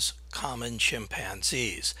has common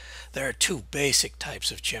chimpanzees. There are two basic types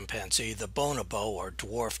of chimpanzee, the bonobo or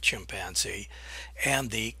dwarf chimpanzee and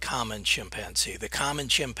the common chimpanzee. The common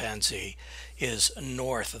chimpanzee is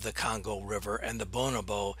north of the Congo River and the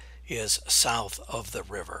bonobo is south of the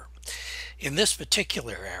river. In this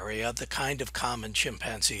particular area, the kind of common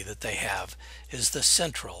chimpanzee that they have is the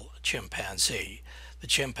central chimpanzee. The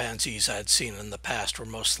chimpanzees I'd seen in the past were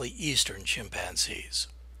mostly eastern chimpanzees.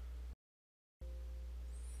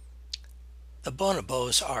 The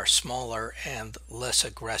bonobos are smaller and less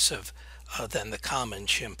aggressive than the common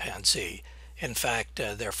chimpanzee. In fact,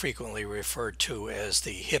 they're frequently referred to as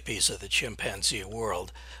the hippies of the chimpanzee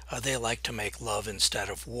world. They like to make love instead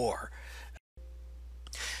of war.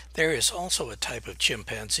 There is also a type of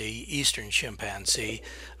chimpanzee, eastern chimpanzee,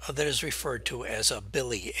 that is referred to as a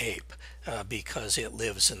billy ape because it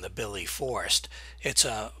lives in the billy forest. It's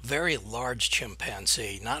a very large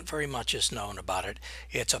chimpanzee. Not very much is known about it.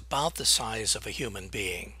 It's about the size of a human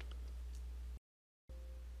being.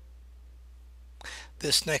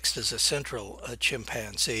 This next is a central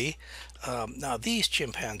chimpanzee. Now these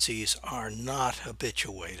chimpanzees are not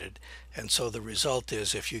habituated, and so the result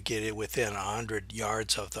is if you get it within 100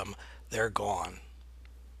 yards of them, they're gone.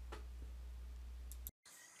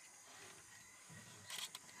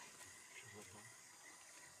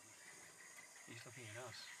 He's looking at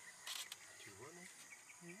us. Tu vois, non?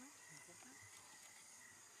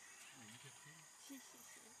 Si, si,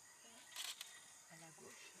 si. À la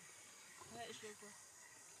gauche. Ouais, je le vois.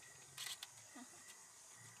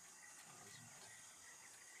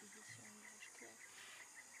 Il est sur une branche claire.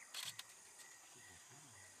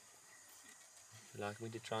 Would you like me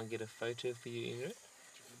to try and get a photo for you, Ingrid?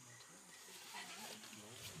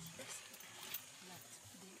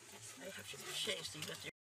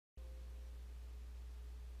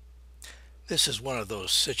 This is one of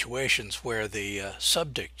those situations where the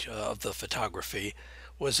subject of the photography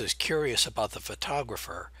was as curious about the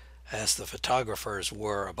photographer as the photographers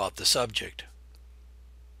were about the subject.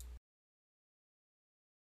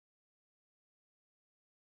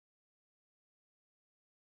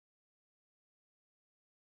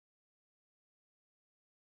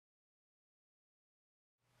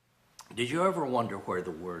 Did you ever wonder where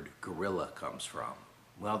the word gorilla comes from?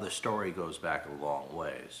 Well, the story goes back a long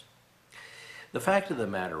ways. The fact of the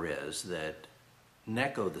matter is that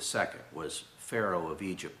Necho II was pharaoh of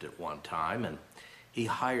Egypt at one time, and he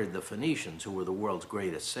hired the Phoenicians, who were the world's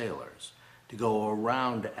greatest sailors, to go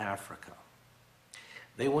around Africa.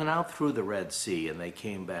 They went out through the Red Sea and they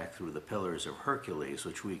came back through the Pillars of Hercules,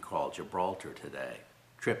 which we call Gibraltar today.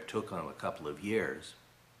 Trip took them a couple of years.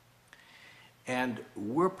 And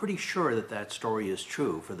we're pretty sure that that story is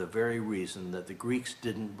true for the very reason that the Greeks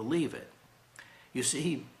didn't believe it. You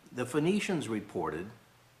see, the Phoenicians reported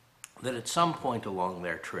that at some point along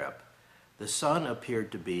their trip, the sun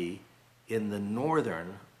appeared to be in the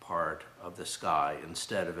northern part of the sky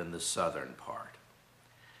instead of in the southern part.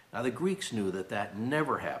 Now, the Greeks knew that that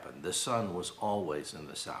never happened. The sun was always in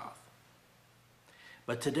the south.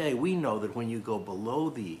 But today we know that when you go below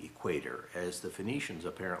the equator, as the Phoenicians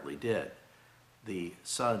apparently did, the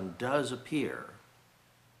sun does appear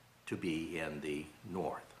to be in the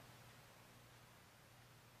north.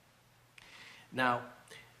 Now,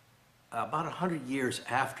 about 100 years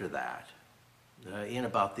after that, in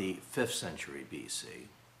about the 5th century BC,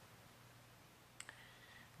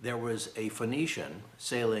 there was a Phoenician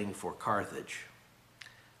sailing for Carthage,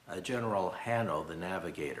 General Hanno the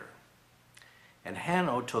navigator. And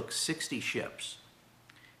Hanno took 60 ships.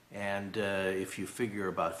 And if you figure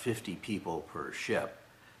about 50 people per ship,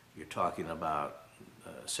 you're talking about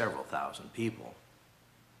several thousand people.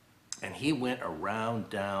 And he went around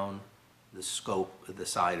down the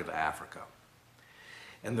side of Africa.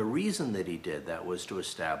 And the reason that he did that was to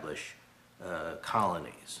establish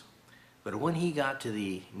colonies. But when he got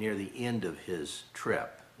to near the end of his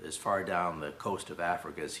trip, as far down the coast of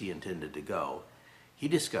Africa as he intended to go, he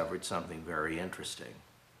discovered something very interesting.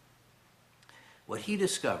 What he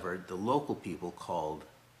discovered, the local people called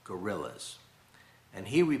gorillas. And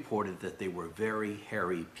he reported that they were very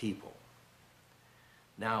hairy people.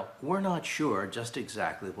 Now, we're not sure just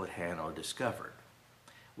exactly what Hanno discovered.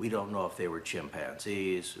 We don't know if they were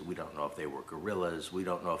chimpanzees, we don't know if they were gorillas, we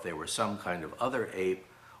don't know if they were some kind of other ape,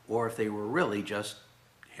 or if they were really just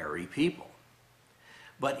hairy people.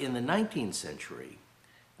 But in the 19th century,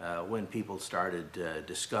 when people started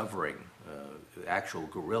discovering actual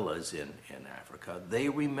gorillas in Africa, they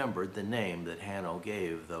remembered the name that Hanno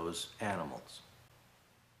gave those animals.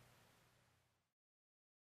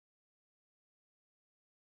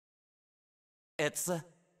 It's a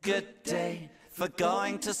good day for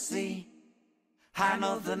going to sea.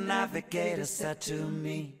 Hanno the navigator said to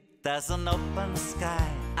me, there's an open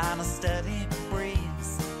sky and a steady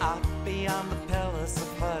breeze out beyond the Pillars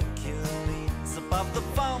of Hercules. Above the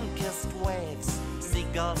foam-kissed waves,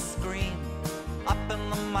 seagulls scream. Up in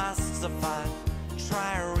the masts of our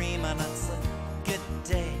trireme, and it's a good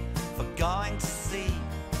day for going to sea.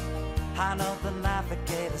 Hanno the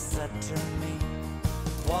navigator said to me,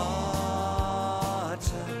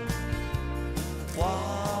 water,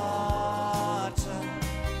 water,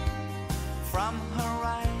 from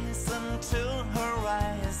horizon to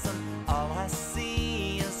horizon, all I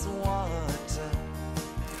see is water.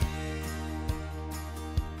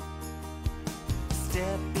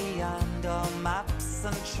 Steer beyond all maps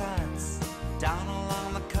and charts, down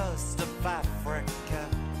along the coast of Africa.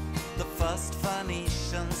 The first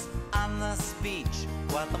Phoenicians on this beach,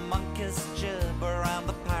 where the monkeys gibber and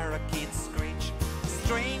the parakeets screech.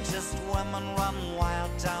 Strangest women run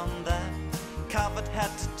wild down there, covered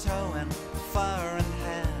head to toe in fur and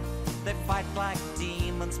hair. They fight like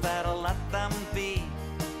demons, better let them be.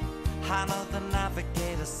 Hanno the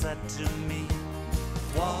navigator said to me,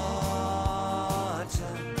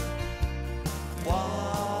 water,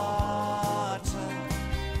 water,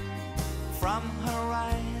 from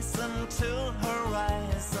horizon to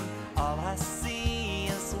horizon, all I see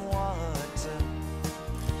is water.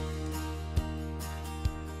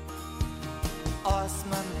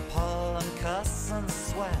 Oarsmen pull and cuss and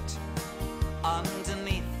sweat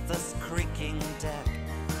underneath this creaking deck.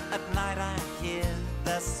 At night I hear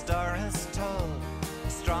their stories told,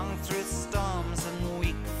 strong through storms and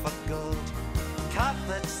weak for gold.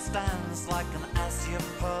 Carthage stands like an azure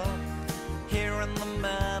pole here in the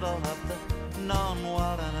middle of the known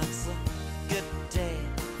world, and it's a good day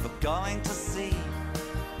for going to sea.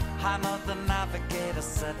 Hanno the navigator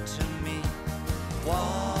said to me,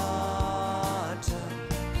 water,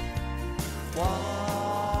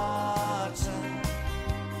 water,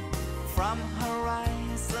 from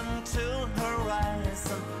horizon to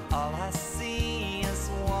horizon, all I see is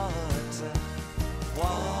water,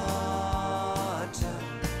 water,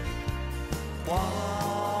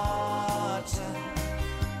 water.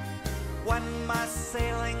 When my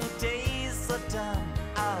sailing days are done,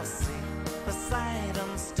 I'll see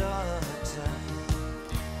Poseidon's daughter.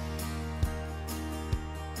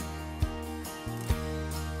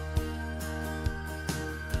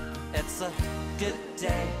 It's a good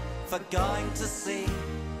day for going to sea,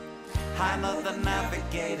 Hyena the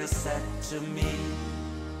navigator said to me.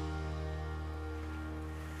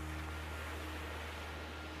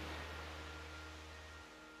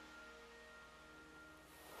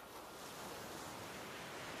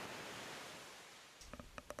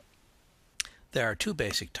 There are two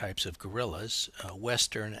basic types of gorillas,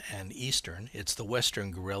 Western and Eastern. It's the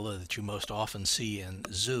Western gorilla that you most often see in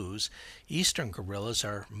zoos. Eastern gorillas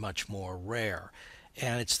are much more rare.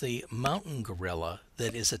 And it's the mountain gorilla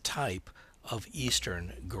that is a type of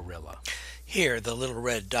Eastern gorilla. Here, the little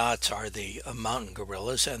red dots are the mountain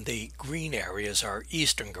gorillas, and the green areas are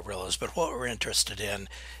Eastern gorillas. But what we're interested in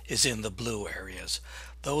is in the blue areas.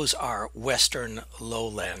 Those are Western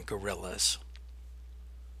lowland gorillas.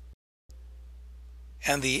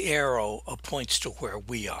 And the arrow points to where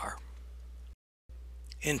we are.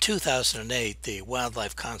 In 2008, the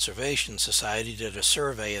Wildlife Conservation Society did a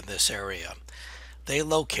survey in this area. They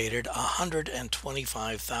located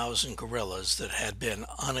 125,000 gorillas that had been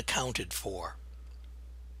unaccounted for.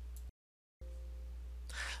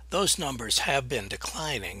 Those numbers have been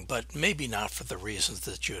declining, but maybe not for the reasons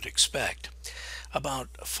that you'd expect.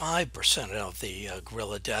 About 5% of the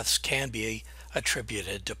gorilla deaths can be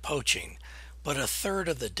attributed to poaching, but a third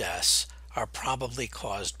of the deaths are probably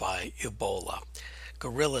caused by Ebola.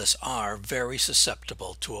 Gorillas are very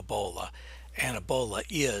susceptible to Ebola, and Ebola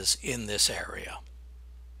is in this area.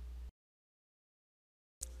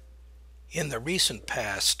 In the recent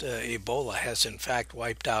past, Ebola has in fact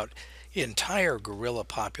wiped out entire gorilla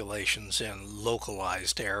populations in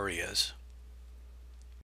localized areas.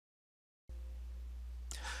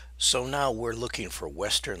 So now we're looking for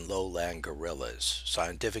Western lowland gorillas.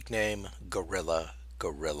 Scientific name, gorilla,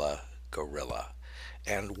 gorilla, gorilla.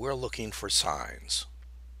 And we're looking for signs.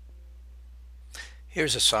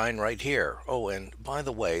 Here's a sign right here. Oh, and by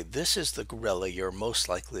the way, this is the gorilla you're most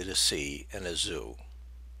likely to see in a zoo.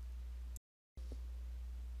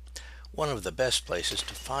 One of the best places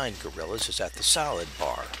to find gorillas is at the salad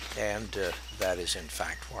bar, and that is in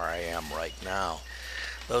fact where I am right now.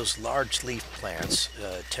 Those large leaf plants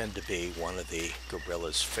tend to be one of the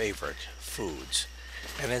gorilla's favorite foods.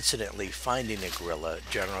 And incidentally, finding a gorilla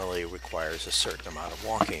generally requires a certain amount of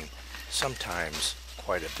walking, sometimes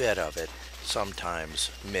quite a bit of it, sometimes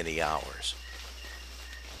many hours.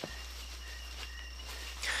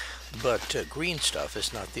 But green stuff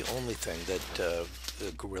is not the only thing that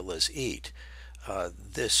gorillas eat.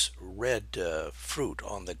 This red fruit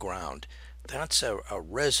on the ground, that's a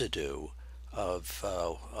residue of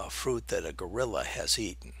a fruit that a gorilla has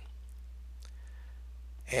eaten.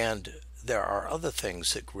 And there are other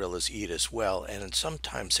things that gorillas eat as well, and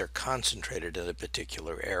sometimes they're concentrated in a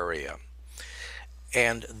particular area.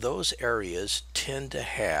 And those areas tend to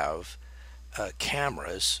have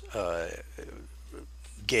cameras,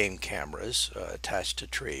 game cameras attached to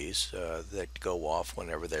trees that go off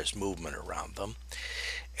whenever there's movement around them.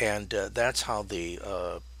 And that's how the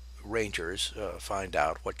rangers find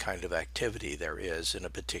out what kind of activity there is in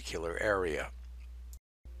a particular area.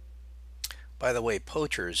 By the way,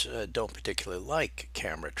 poachers don't particularly like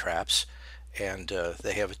camera traps, and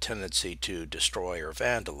they have a tendency to destroy or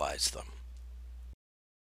vandalize them.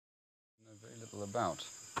 I know very little about.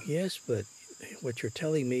 Yes, but what you're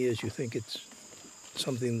telling me is you think it's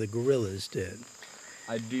something the gorillas did.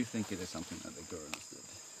 I do think it is something that the gorillas did.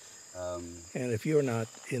 And if you're not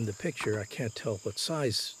in the picture, I can't tell what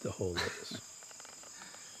size the hole is.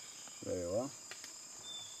 Very well.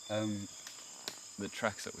 The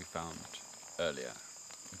tracks that we found earlier,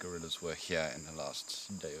 the gorillas were here in the last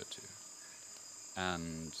day or two.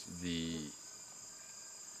 And the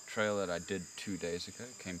trail that I did 2 days ago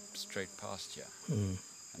came straight past here. Mm.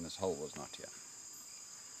 And this hole was not here.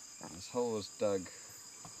 And this hole was dug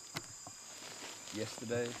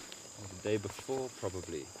yesterday, or the day before,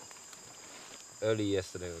 probably. Early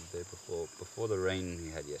yesterday or the day before the rain we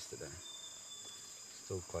had yesterday.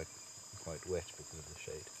 Still quite wet because of the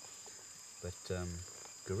shade. But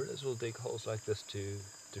gorillas will dig holes like this to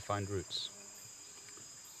find roots.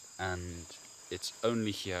 And it's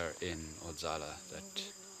only here in Brazza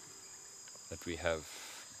that we have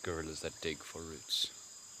gorillas that dig for roots.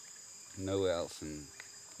 Nowhere else in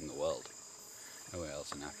the world, nowhere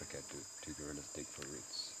else in Africa do gorillas dig for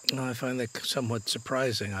roots. I find that somewhat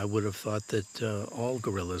surprising. I would have thought that all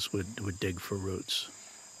gorillas would dig for roots.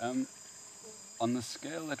 On the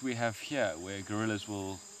scale that we have here, where gorillas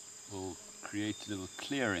will create little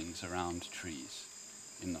clearings around trees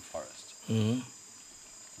in the forest,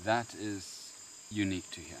 that is unique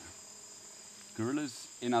to here. Gorillas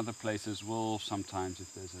in other places will sometimes,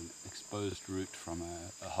 if there's an exposed root from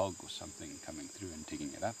a hog or something coming through and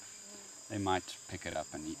digging it up, they might pick it up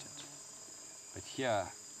and eat it. But here,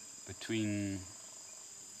 between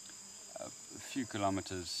a few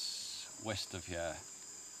kilometers west of here,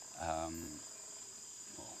 well,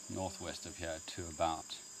 northwest of here, to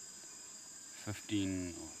about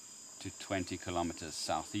 15 to 20 kilometers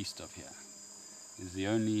southeast of here, is the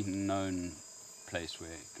only known place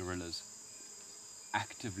where gorillas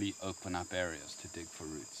actively open up areas to dig for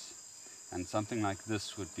roots. And something like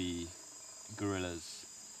this would be gorillas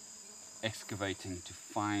excavating to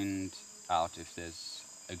find out if there's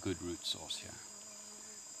a good root source here.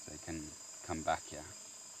 They can come back here.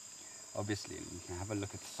 Obviously, you can have a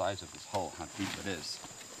look at the size of this hole, how deep it is.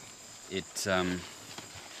 It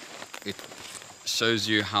shows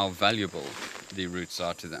you how valuable the roots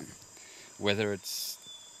are to them. Whether it's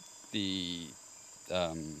the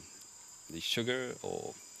sugar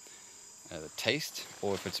or the taste,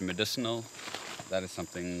 or if it's medicinal, that is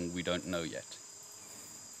something we don't know yet.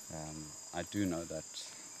 I do know that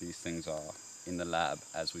these things are in the lab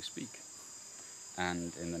as we speak,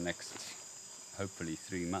 and in the next, hopefully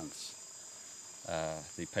 3 months,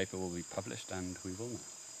 the paper will be published and we will know.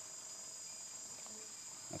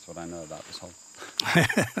 That's what I know about this hole.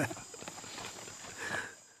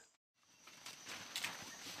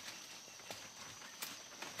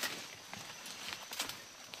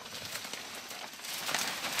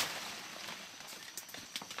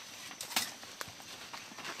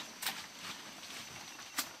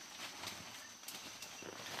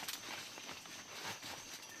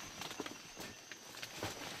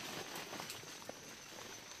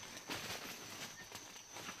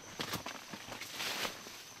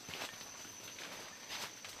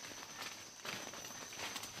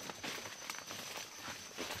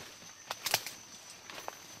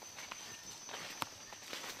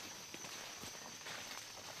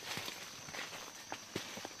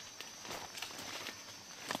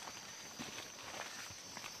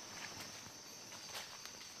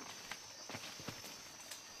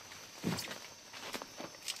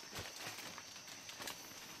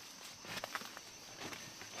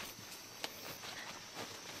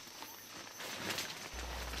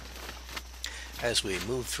 As we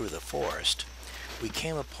moved through the forest, we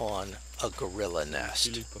came upon a gorilla nest.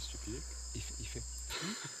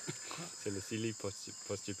 C'est le cili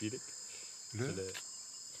post-tupidique. Le...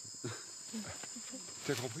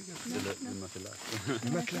 T'as compris? C'est le matelas.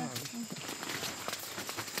 Le matelas, oui.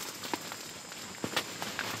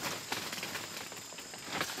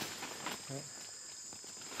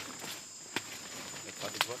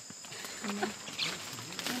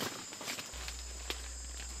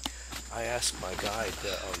 I asked my guide,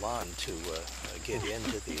 Alan, to get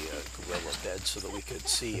into the gorilla bed so that we could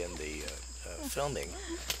see in the filming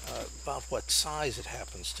about what size it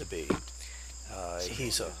happens to be.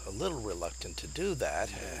 He's a little reluctant to do that,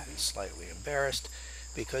 slightly embarrassed,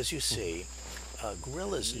 because you see,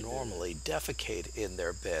 gorillas normally defecate in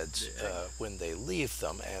their beds when they leave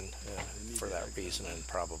them, and for that reason, and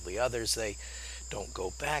probably others, they don't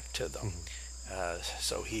go back to them.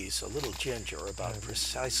 So he's a little ginger about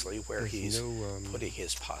precisely where he's putting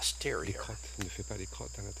his posterior. Il ne fait pas les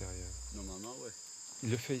crottes à l'intérieur. Normalement, oui.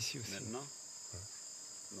 Il le fait ici aussi. Maintenant?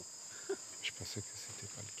 Non. Je pensais que c'était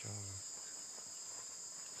pas le cas.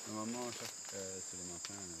 Normalement, c'est le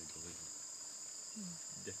matin, les gorilles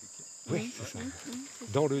déféquent. Oui, c'est ça.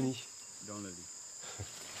 Dans le nid. Dans le lit.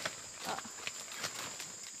 Ah.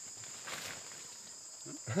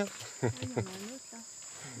 Il y en a un autre là.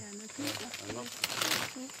 Il y a un autre là.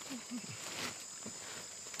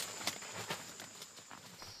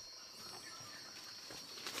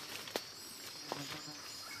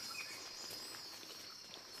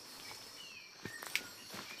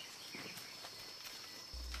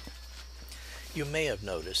 You may have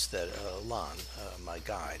noticed that Alan, my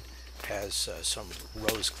guide, has some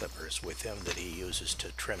rose clippers with him that he uses to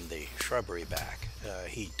trim the shrubbery back.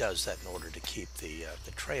 He does that in order to keep the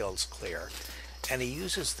trails clear. And he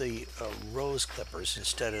uses the rose clippers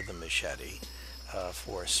instead of the machete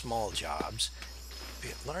for small jobs,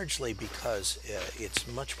 largely because it's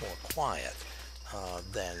much more quiet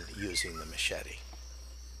than using the machete.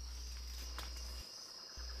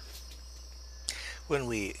 When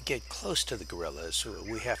we get close to the gorillas,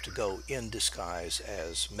 we have to go in disguise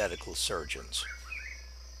as medical surgeons.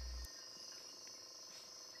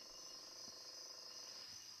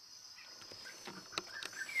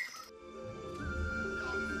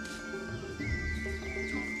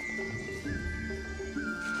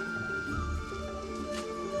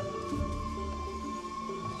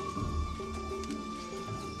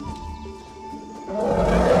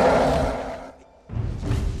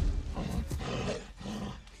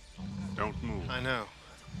 I know.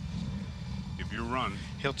 If you run...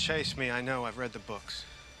 He'll chase me, I know. I've read the books.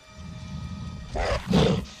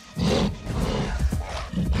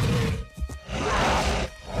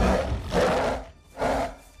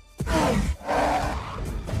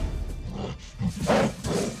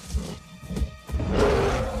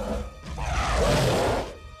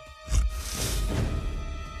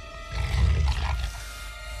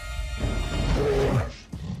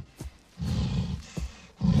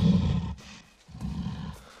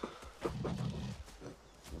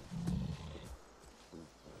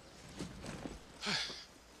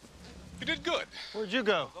 You did good. Where'd you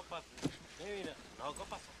go?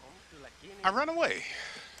 I ran away.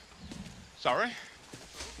 Sorry.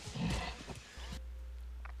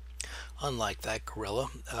 Unlike that gorilla,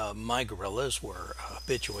 my gorillas were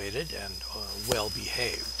habituated and well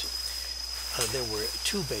behaved. There were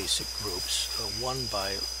two basic groups, one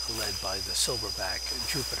led by the silverback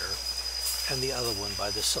Jupiter and the other one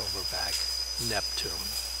by the silverback Neptune.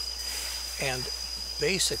 And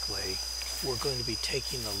basically, we're going to be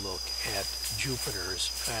taking a look at Jupiter's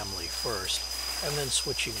family first and then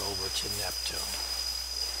switching over to Neptune.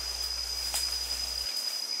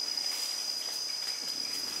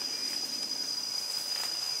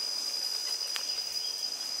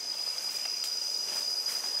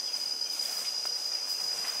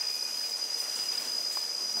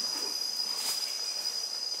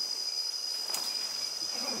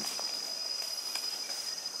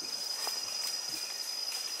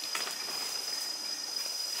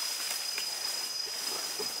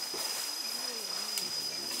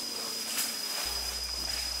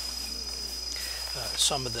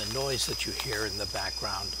 Some of the noise that you hear in the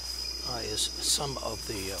background is some of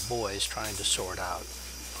the boys trying to sort out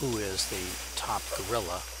who is the top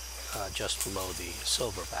gorilla just below the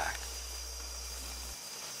silverback.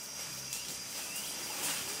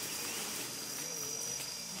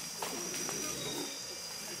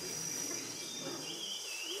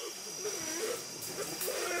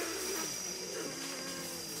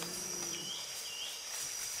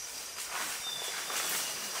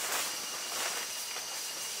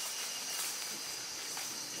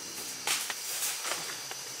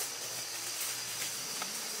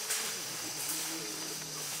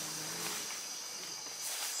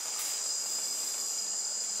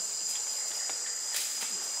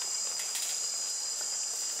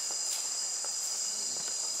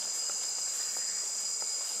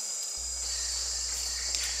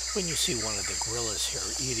 When you see one of the gorillas here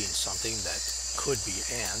eating something that could be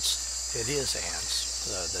ants, it is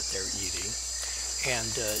ants that they're eating.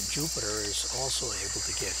 And Jupiter is also able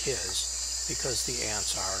to get his because the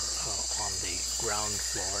ants are on the ground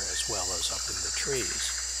floor as well as up in the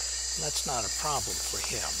trees. And that's not a problem for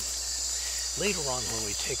him. Later on, when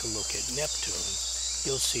we take a look at Neptune,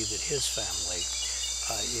 you'll see that his family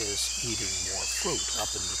is eating more fruit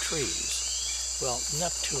up in the trees. Well,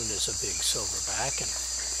 Neptune is a big silverback, and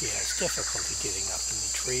he has difficulty getting up in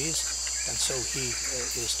the trees, and so he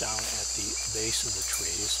is down at the base of the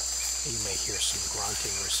trees. You may hear some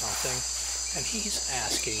grunting or something, and he's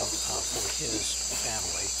asking for his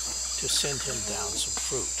family to send him down some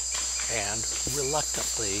fruit, and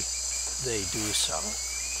reluctantly they do so.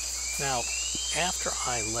 Now, after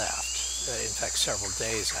I left, in fact several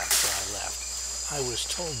days after I left, I was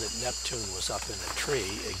told that Neptune was up in a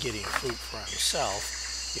tree getting fruit for himself.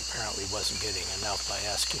 He apparently wasn't getting enough by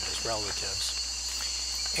asking his relatives.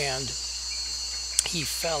 And he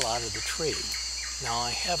fell out of the tree. Now,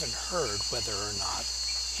 I haven't heard whether or not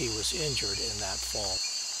he was injured in that fall.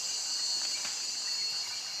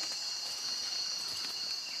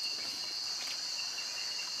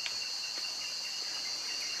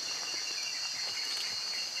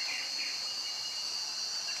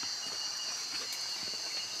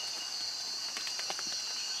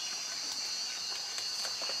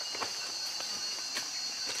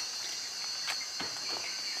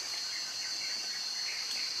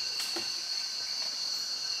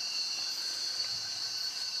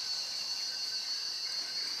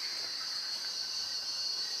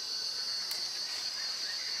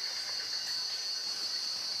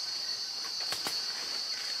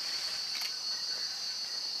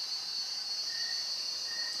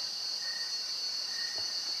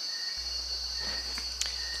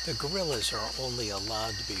 The gorillas are only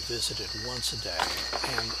allowed to be visited once a day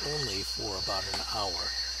and only for about an hour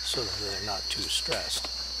so that they're not too stressed.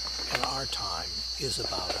 And our time is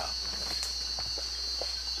about up.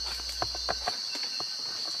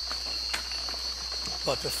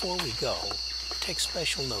 But before we go, take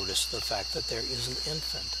special notice of the fact that there is an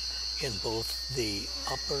infant in both the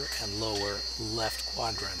upper and lower left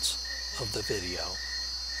quadrants of the video.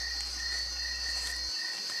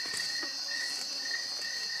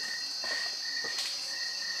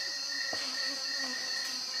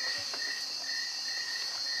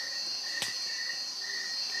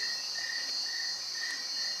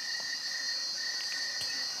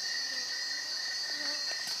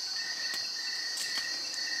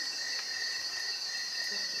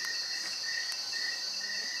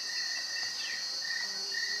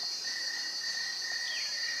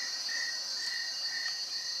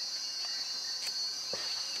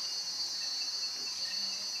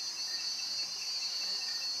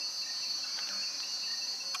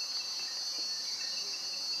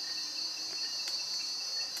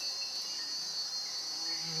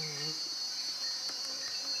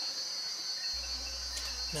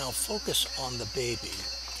 Now focus on the baby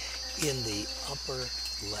in the upper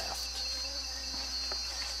left.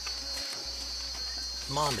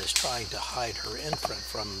 Mom is trying to hide her infant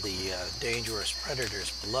from the dangerous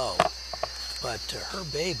predators below, but her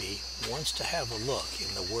baby wants to have a look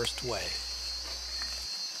in the worst way.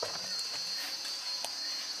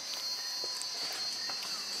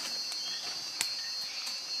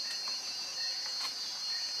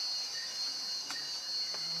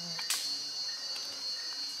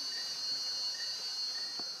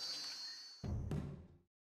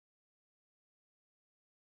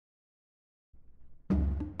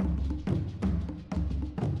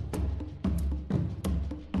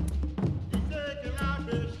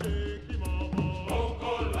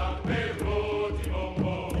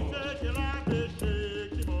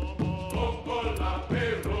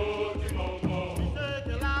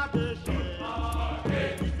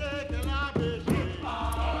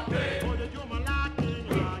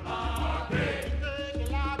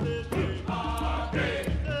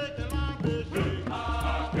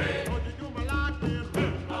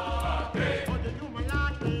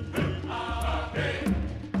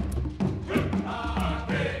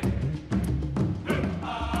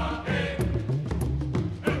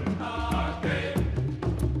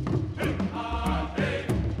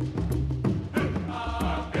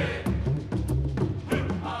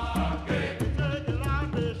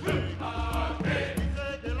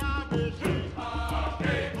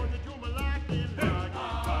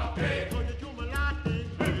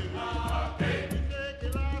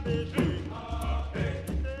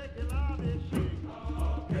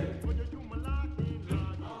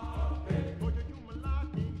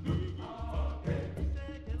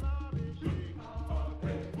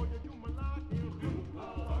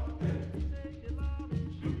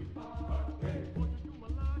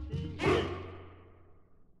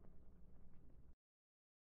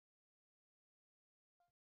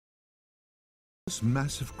 This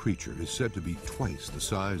massive creature is said to be twice the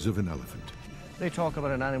size of an elephant. They talk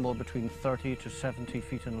about an animal between 30 to 70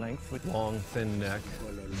 feet in length with long, thin neck,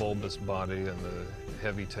 bulbous body, and the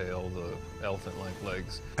heavy tail, the elephant-like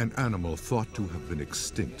legs. An animal thought to have been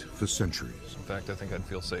extinct for centuries. In fact, I think I'd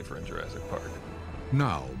feel safer in Jurassic Park.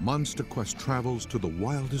 Now, Monster Quest travels to the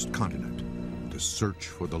wildest continent to search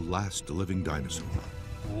for the last living dinosaur.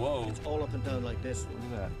 Whoa. It's all up and down like this.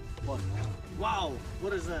 Look at that. What? Wow,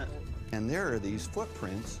 what is that? And there are these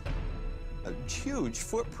footprints, huge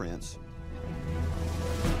footprints.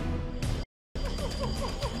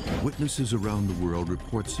 Witnesses around the world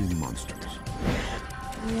report seeing monsters.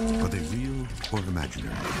 Are they real or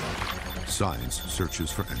imaginary? Science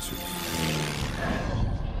searches for answers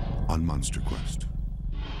on Monster Quest.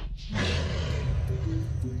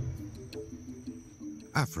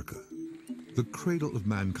 Africa, the cradle of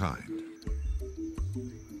mankind.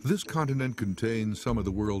 This continent contains some of the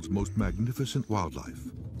world's most magnificent wildlife,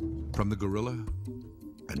 from the gorilla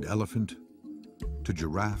and elephant to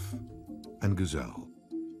giraffe and gazelle.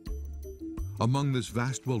 Among this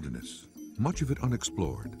vast wilderness, much of it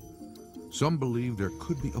unexplored, some believe there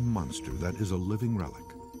could be a monster that is a living relic,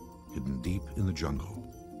 hidden deep in the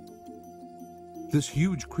jungle. This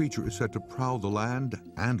huge creature is said to prowl the land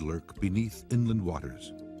and lurk beneath inland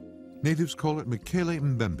waters. Natives call it Mokele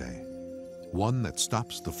Mbembe, one that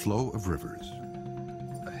stops the flow of rivers.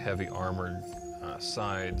 Heavy armored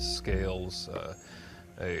sides, scales,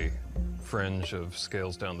 a fringe of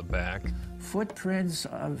scales down the back. Footprints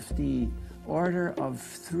of the order of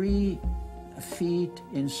 3 feet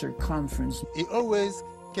in circumference. He always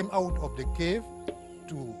came out of the cave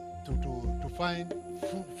to find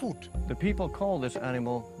food. The people call this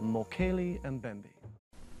animal Mokele Mbembe.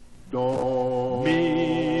 Do,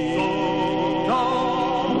 mi, do.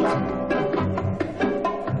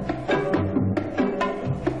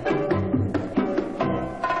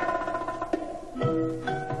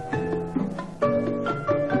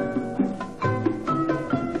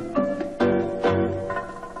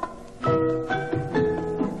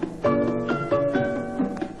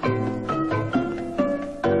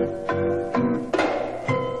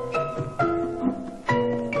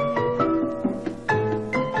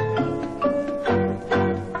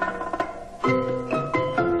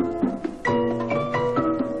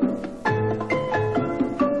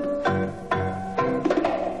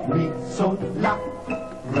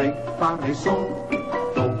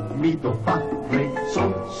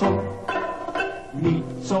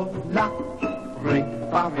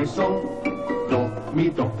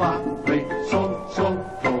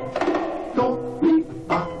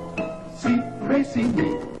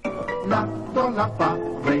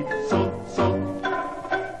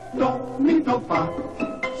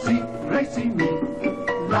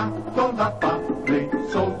 la, do, la, fa, re,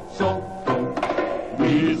 sol, sol, do.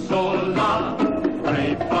 Mi, sol, la,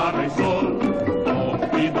 re, fa, re, sol. Do,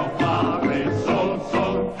 mi, do, fa, re, sol,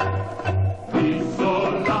 sol. Mi,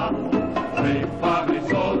 sol, la, re, fa, re,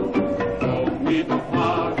 sol. Do, mi, do, fa,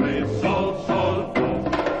 re, sol, sol, do.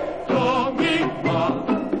 Do, mi, fa,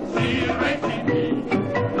 si, re, si, mi.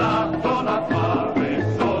 La, do, la, fa, re,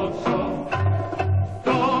 sol, sol.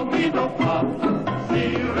 Do, mi, do, fa, si,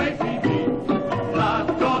 re, si, mi. La,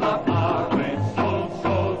 do, la, fa, re, sol,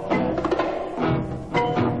 sol, do.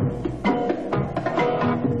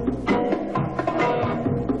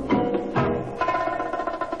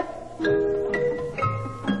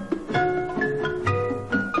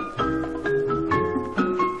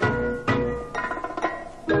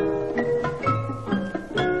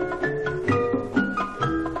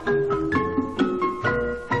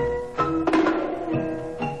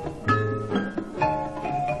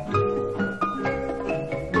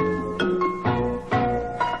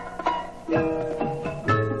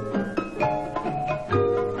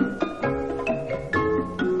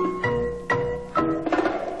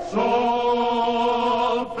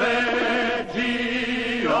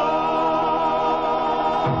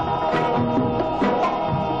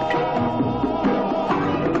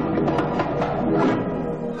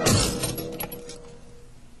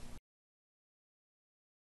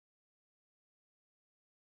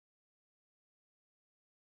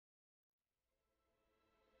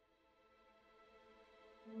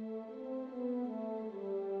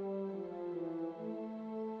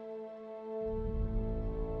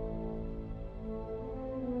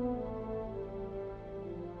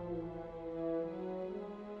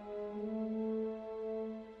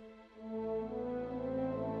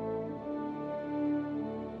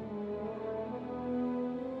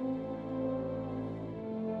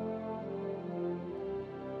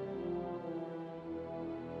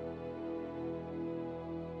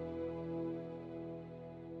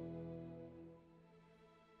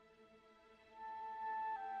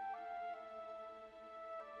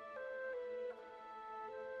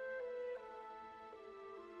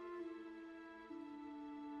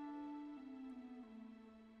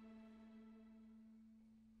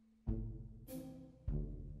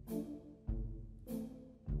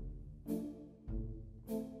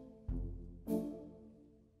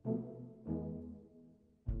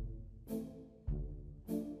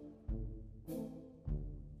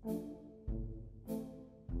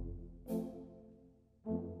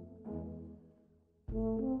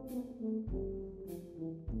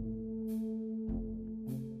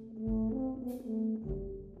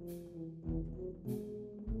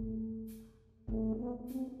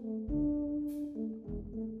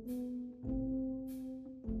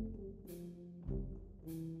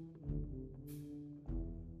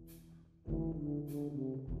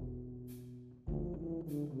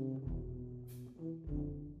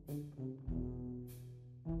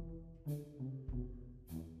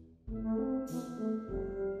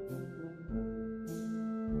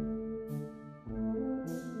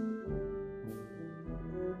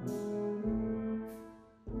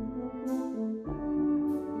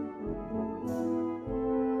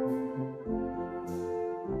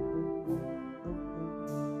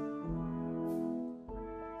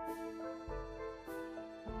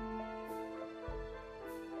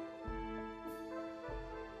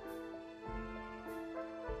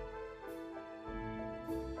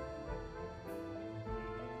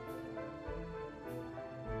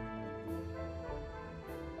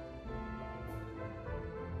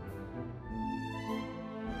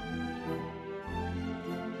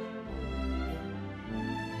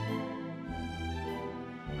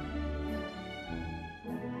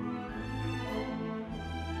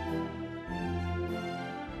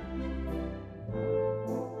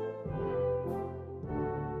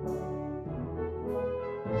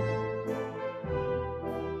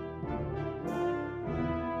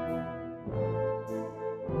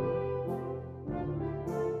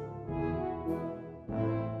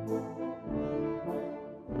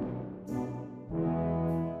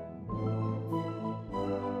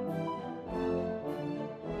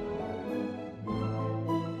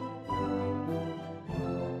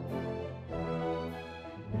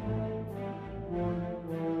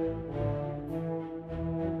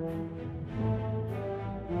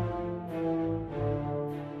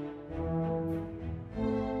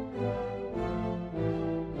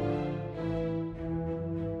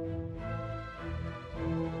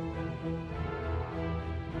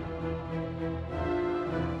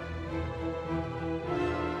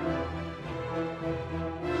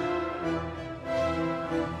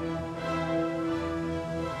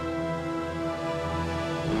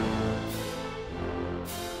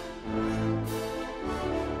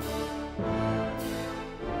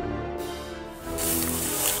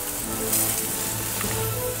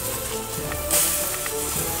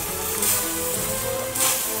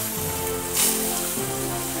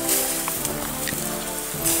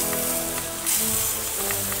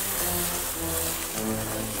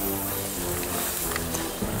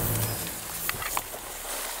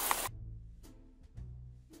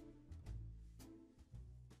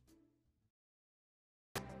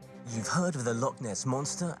 You've heard of the Loch Ness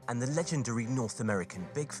Monster and the legendary North American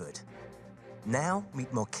Bigfoot. Now meet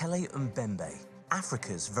Mokele Mbembe,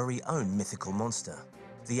 Africa's very own mythical monster.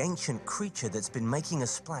 The ancient creature that's been making a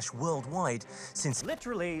splash worldwide since...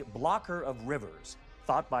 Literally blocker of rivers,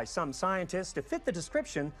 thought by some scientists to fit the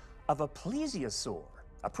description of a plesiosaur,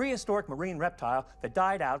 a prehistoric marine reptile that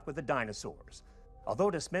died out with the dinosaurs.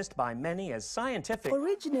 Although dismissed by many as scientific...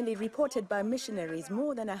 Originally reported by missionaries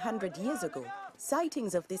more than 100 years ago,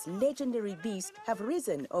 sightings of this legendary beast have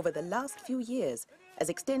risen over the last few years as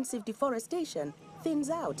extensive deforestation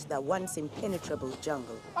thins out the once impenetrable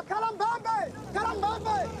jungle.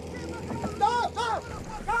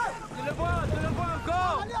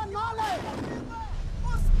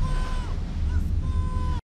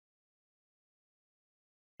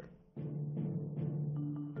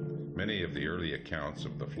 Many of the early accounts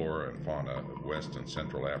of the flora and fauna of West and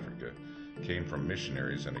Central Africa came from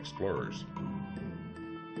missionaries and explorers.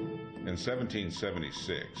 In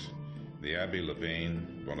 1776, the Abbé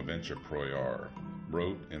Levain Bonaventure Proyar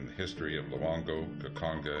wrote in the history of Luango,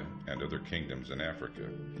 Kakonga, and other kingdoms in Africa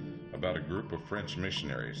about a group of French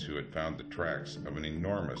missionaries who had found the tracks of an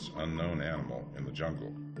enormous unknown animal in the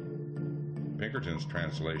jungle. Pinkerton's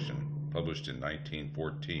translation, published in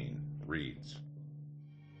 1914, reads,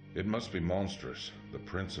 "It must be monstrous. The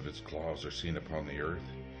prints of its claws are seen upon the earth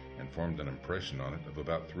and formed an impression on it of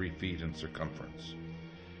about 3 feet in circumference.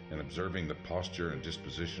 In observing the posture and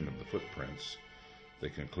disposition of the footprints, they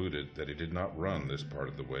concluded that it did not run this part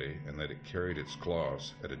of the way and that it carried its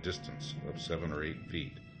claws at a distance of 7 or 8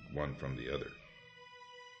 feet, one from the other."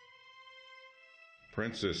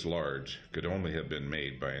 Prints this large could only have been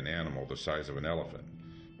made by an animal the size of an elephant,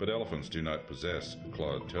 but elephants do not possess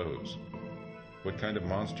clawed toes. What kind of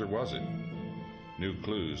monster was it? New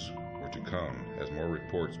clues were to come as more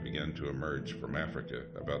reports began to emerge from Africa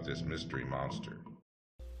about this mystery monster.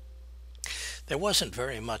 There wasn't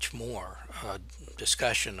very much more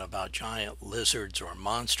discussion about giant lizards or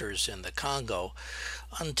monsters in the Congo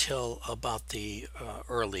until about the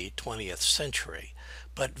early 20th century.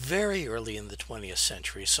 But very early in the 20th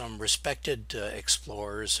century, some respected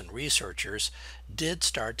explorers and researchers did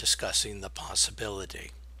start discussing the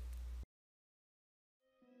possibility.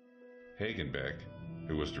 Hagenbeck,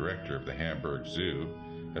 who was director of the Hamburg Zoo,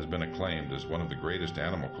 has been acclaimed as one of the greatest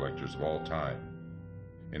animal collectors of all time.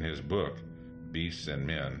 In his book, Beasts and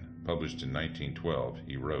Men, published in 1912,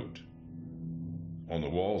 he wrote, "On the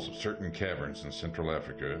walls of certain caverns in Central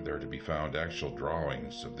Africa there are to be found actual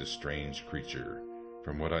drawings of this strange creature.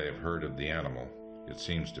 From what I have heard of the animal, it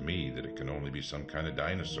seems to me that it can only be some kind of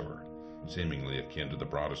dinosaur, seemingly akin to the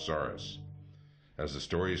Brontosaurus. As the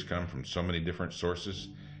stories come from so many different sources,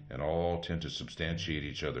 and all tend to substantiate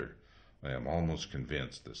each other, I am almost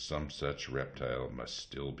convinced that some such reptile must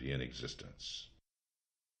still be in existence."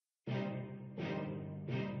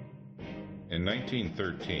 In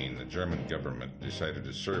 1913, the German government decided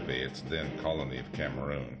to survey its then colony of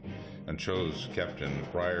Cameroon and chose Captain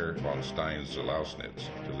Friar von Stein-Zulausnitz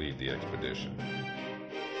to lead the expedition.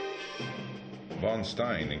 Von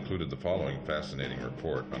Stein included the following fascinating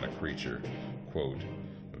report on a creature, quote,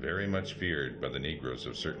 "very much feared by the Negroes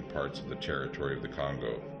of certain parts of the territory of the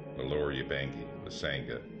Congo, the lower Ubangi, the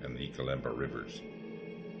Sanga, and the Ikalemba rivers.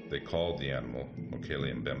 They called the animal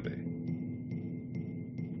Mokele Mbembe.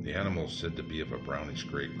 The animal is said to be of a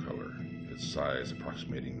brownish-gray color, its size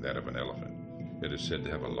approximating that of an elephant. It is said to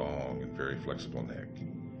have a long and very flexible neck.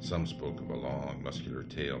 Some spoke of a long, muscular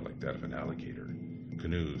tail like that of an alligator.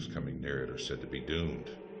 Canoes coming near it are said to be doomed.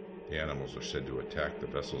 The animals are said to attack the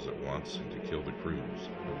vessels at once and to kill the crews,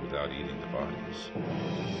 but without eating the bodies.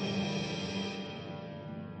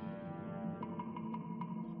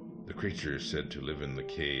 The creature is said to live in the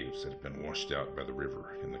caves that have been washed out by the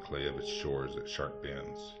river, in the clay of its shores at sharp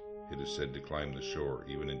bends. It is said to climb the shore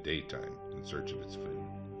even in daytime in search of its food.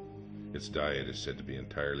 Its diet is said to be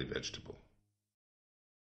entirely vegetable."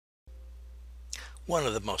 One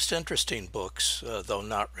of the most interesting books, though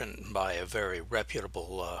not written by a very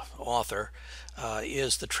reputable author,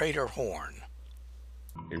 is The Trader Horn.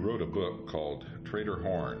 He wrote a book called Trader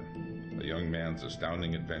Horn, a young man's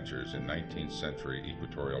astounding adventures in 19th century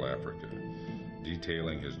equatorial Africa,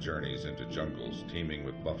 detailing his journeys into jungles teeming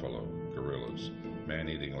with buffalo, gorillas,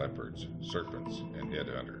 man-eating leopards, serpents, and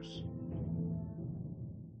headhunters.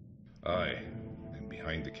 Aye, and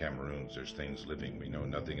behind the Cameroons there's things living we know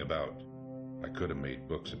nothing about. I could have made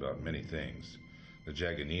books about many things. The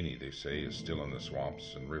Jaganini, they say, is still in the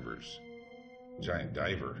swamps and rivers. Giant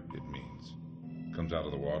diver, it means. Comes out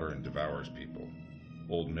of the water and devours people.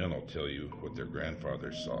 Old men will tell you what their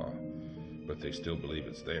grandfathers saw, but they still believe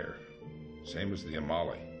it's there. Same as the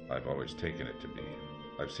Amali, I've always taken it to be.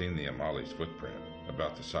 I've seen the Amali's footprint,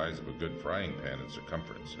 about the size of a good frying pan in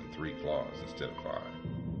circumference, and 3 claws instead of 5.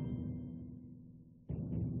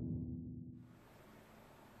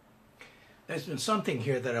 There's been something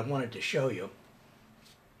here that I wanted to show you.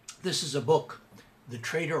 This is a book, The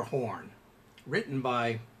Trader Horn, written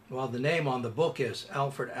by, well, the name on the book is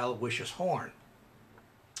Alfred Aloysius Horn.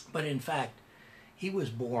 But in fact, he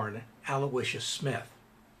was born Aloysius Smith.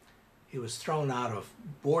 He was thrown out of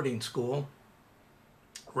boarding school,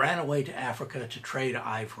 ran away to Africa to trade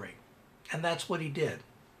ivory. And that's what he did.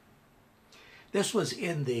 This was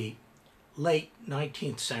in the late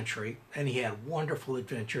 19th century, and he had wonderful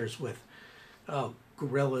adventures with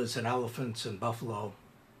gorillas and elephants and buffalo.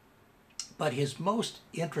 But his most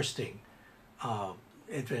interesting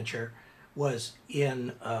adventure was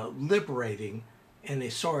in liberating an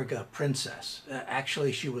Isorga princess.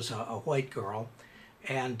 Actually, she was a white girl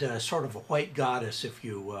and sort of a white goddess, if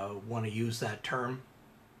you want to use that term.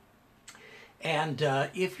 And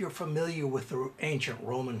if you're familiar with the ancient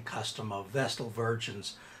Roman custom of Vestal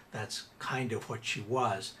virgins, that's kind of what she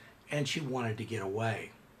was, and she wanted to get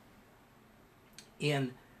away.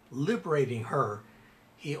 In liberating her,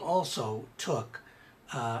 he also took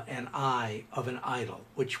an eye of an idol,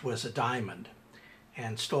 which was a diamond,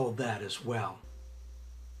 and stole that as well.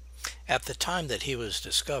 At the time that he was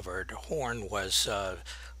discovered, Horn was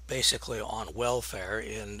basically on welfare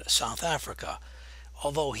in South Africa,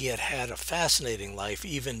 although he had had a fascinating life,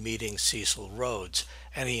 even meeting Cecil Rhodes,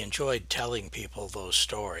 and he enjoyed telling people those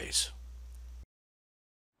stories.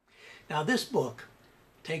 Now, this book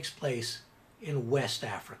takes place in West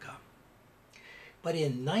Africa. But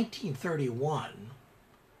in 1931,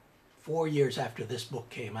 4 years after this book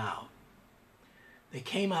came out, they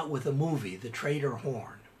came out with a movie, The Trader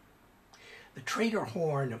Horn. The Trader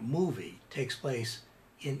Horn movie takes place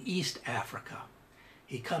in East Africa.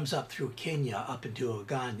 He comes up through Kenya up into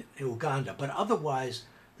Uganda, but otherwise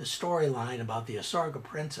the storyline about the Isorga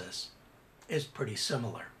princess is pretty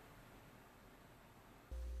similar.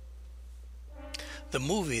 The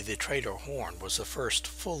movie The Trader Horn was the first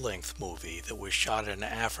full-length movie that was shot in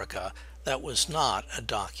Africa that was not a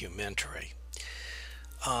documentary.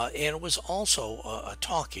 And it was also a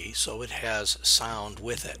talkie, so it has sound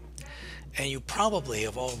with it. And you probably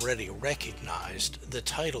have already recognized the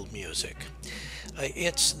title music.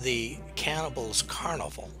 It's the Cannibals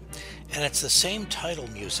Carnival, and it's the same title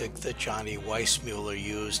music that Johnny Weissmuller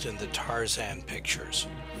used in the Tarzan pictures.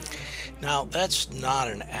 Now, that's not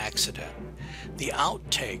an accident. The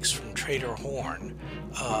outtakes from Trader Horn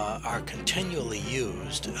are continually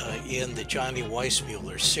used in the Johnny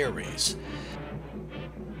Weissmuller series.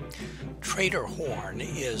 Trader Horn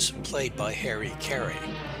is played by Harry Carey.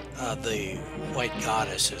 The white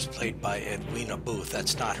goddess is played by Edwina Booth.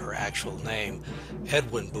 That's not her actual name.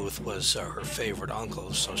 Edwin Booth was her favorite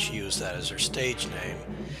uncle, so she used that as her stage name.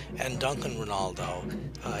 And Duncan Ronaldo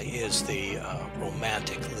is the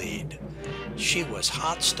romantic lead. She was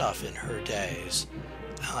hot stuff in her days,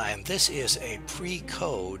 and this is a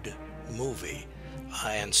pre-code movie,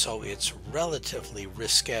 and so it's relatively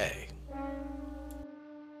risque.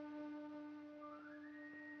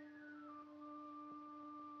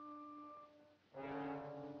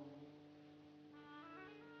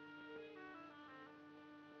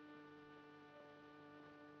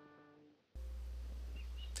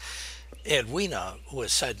 Edwina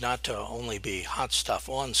was said not to only be hot stuff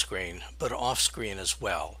on screen, but off screen as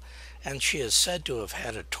well, and she is said to have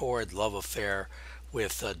had a torrid love affair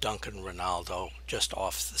with Duncan Ronaldo just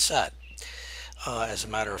off the set. As a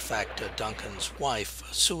matter of fact, Duncan's wife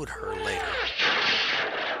sued her later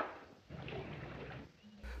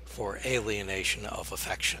for alienation of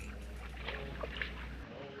affection.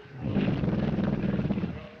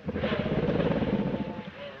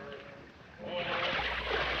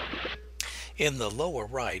 In the lower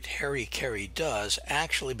right, Harry Carey does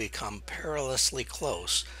actually become perilously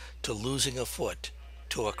close to losing a foot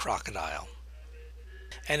to a crocodile.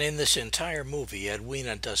 And in this entire movie,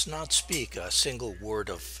 Edwina does not speak a single word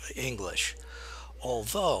of English,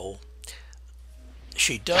 although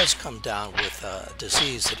she does come down with a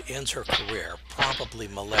disease that ends her career, probably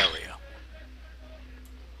malaria.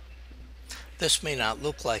 This may not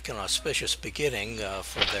look like an auspicious beginning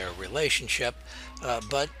for their relationship,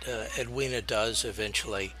 but Edwina does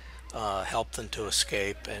eventually help them to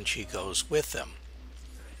escape, and she goes with them.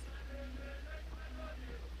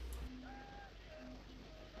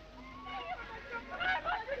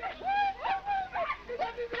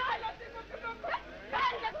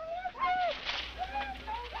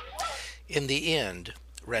 In the end,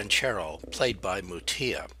 Ranchero, played by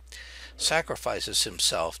Mutia, sacrifices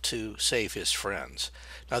himself to save his friends.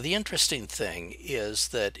 Now, the interesting thing is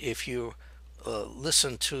that if you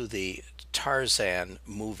listen to the Tarzan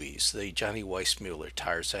movies, the Johnny Weissmuller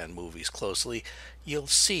Tarzan movies closely, you'll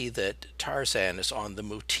see that Tarzan is on the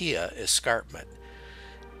Mutia escarpment.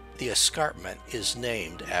 The escarpment is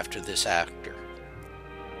named after this actor.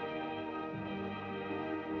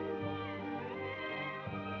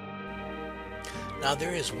 Now,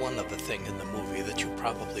 there is one other thing in the movie that you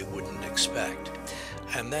probably wouldn't expect,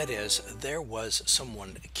 and that is there was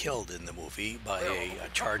someone killed in the movie by a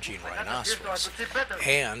charging rhinoceros,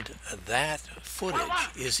 and that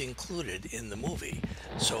footage is included in the movie.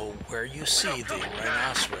 So where you see the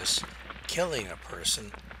rhinoceros killing a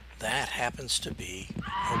person, that happens to be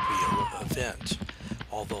a real event,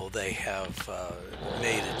 although they have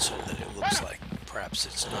made it so that it looks like perhaps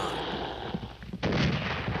it's not.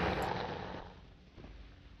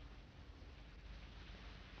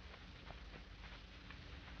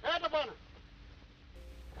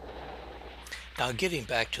 Now, getting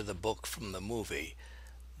back to the book from the movie,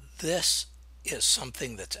 this is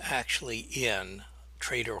something that's actually in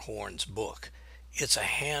Trader Horn's book. It's a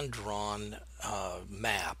hand-drawn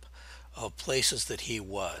map of places that he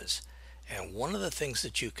was. And one of the things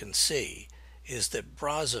that you can see is that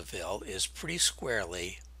Brazzaville is pretty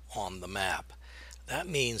squarely on the map. That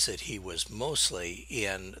means that he was mostly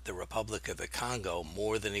in the Republic of the Congo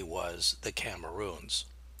more than he was the Cameroons.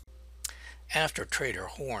 After Trader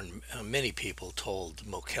Horn, many people told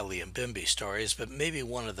Mokele Mbembe stories, but maybe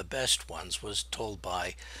one of the best ones was told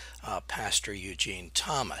by Pastor Eugene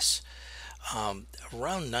Thomas. Around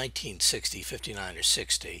 1960, 59 or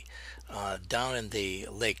 60, down in the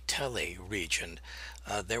Lake Tele region,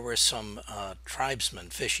 there were some tribesmen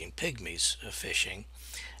fishing, pygmies fishing,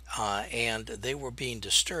 and they were being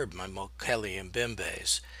disturbed by Mokele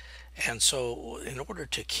Mbembes. And so in order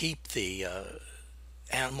to keep the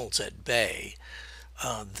animals at bay,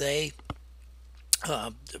 they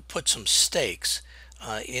put some stakes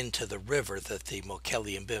into the river that the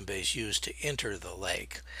Mokele Mbembes used to enter the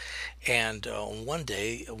lake. And one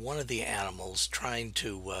day, one of the animals trying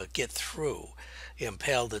to get through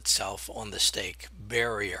impaled itself on the stake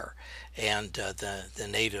barrier, and the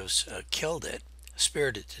natives killed it,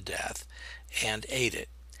 speared it to death, and ate it.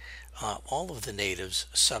 All of the natives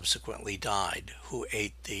subsequently died who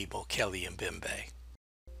ate the Mokele Mbembe.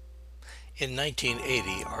 In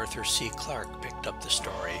 1980, Arthur C. Clarke picked up the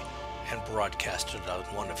story and broadcast it on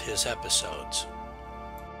one of his episodes.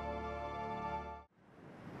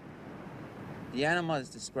 The animal is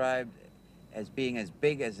described as being as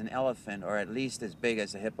big as an elephant, or at least as big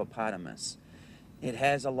as a hippopotamus. It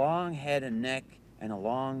has a long head and neck and a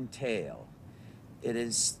long tail. It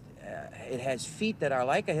has feet that are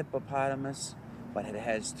like a hippopotamus, but it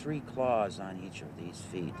has 3 claws on each of these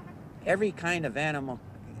feet. Every kind of animal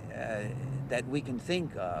that we can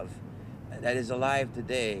think of that is alive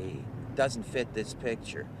today doesn't fit this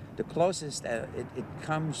picture. The closest it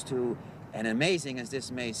comes to, and amazing as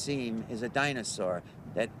this may seem, is a dinosaur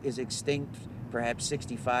that is extinct perhaps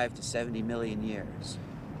 65 to 70 million years.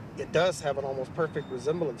 It does have an almost perfect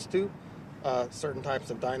resemblance to certain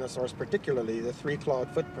types of dinosaurs, particularly the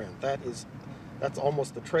 3-clawed footprint. That's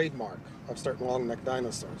almost the trademark of certain long-necked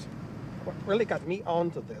dinosaurs. What really got me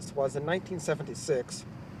onto this was in 1976,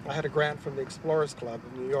 I had a grant from the Explorers Club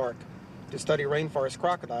of New York to study rainforest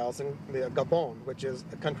crocodiles in the Gabon, which is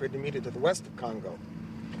a country immediately to the west of Congo.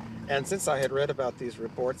 And since I had read about these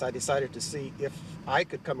reports, I decided to see if I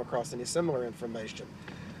could come across any similar information.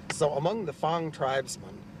 So among the Fang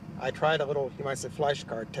tribesmen, I tried a little, you might say,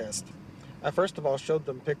 flashcard test. I first of all showed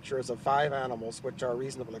them pictures of 5 animals which are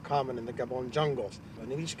reasonably common in the Gabon jungles.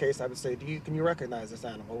 And in each case I would say, can you recognize this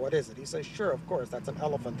animal? What is it? He says, sure, of course, that's an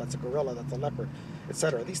elephant, that's a gorilla, that's a leopard,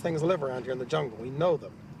 etc. These things live around here in the jungle. We know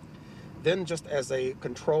them. Then just as a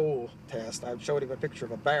control test, I showed him a picture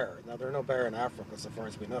of a bear. Now there are no bear in Africa so far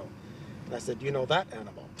as we know. And I said, do you know that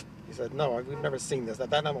animal? He said, no, we've never seen this.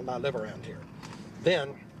 That animal not live around here.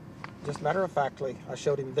 Then, just matter-of-factly, I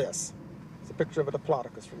showed him this. It's a picture of a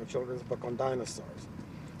diplodocus from a children's book on dinosaurs.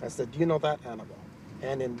 I said, do you know that animal?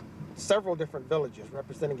 And in several different villages,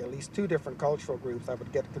 representing at least 2 different cultural groups, I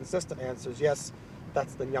would get consistent answers. Yes,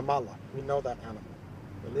 that's the Nyamala. We know that animal.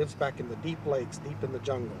 It lives back in the deep lakes, deep in the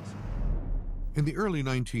jungles. In the early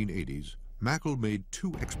 1980s, Mackle made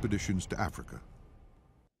 2 expeditions to Africa.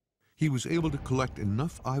 He was able to collect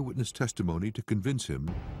enough eyewitness testimony to convince him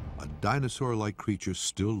a dinosaur-like creature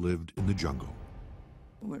still lived in the jungle.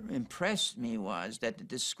 What impressed me was that the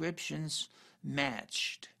descriptions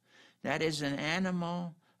matched. That is an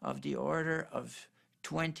animal of the order of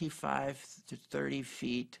 25 to 30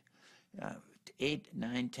 feet 8,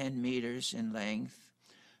 9, 10 meters in length,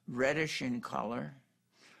 reddish in color,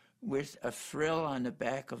 with a frill on the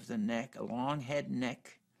back of the neck, a long head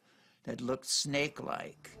neck that looked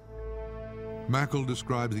snake-like. Mackle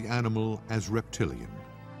describes the animal as reptilian.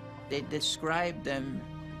 They described them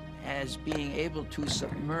as being able to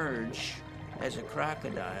submerge as a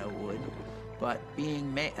crocodile would, but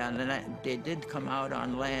they did come out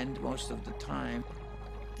on land most of the time.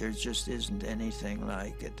 There just isn't anything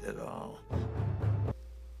like it at all.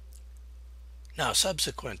 Now,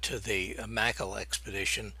 subsequent to the Mackle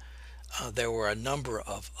expedition, there were a number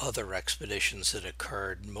of other expeditions that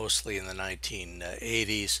occurred, mostly in the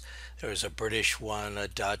 1980s. There was a British one, a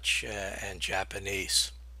Dutch, and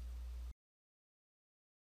Japanese.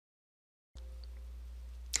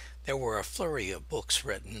 There were a flurry of books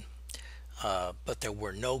written, but there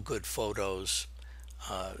were no good photos,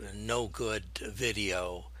 no good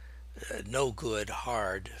video, no good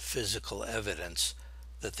hard physical evidence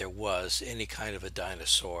that there was any kind of a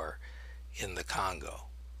dinosaur in the Congo.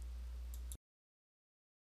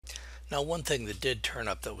 Now, one thing that did turn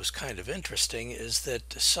up that was kind of interesting is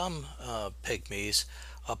that some pygmies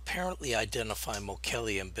apparently identify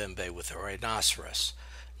Mokele Mbembe with a rhinoceros.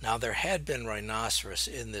 Now, there had been rhinoceros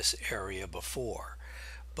in this area before,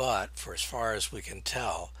 but for as far as we can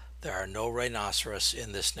tell, there are no rhinoceros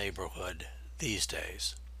in this neighborhood these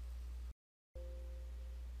days.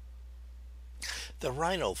 The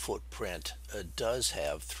rhino footprint does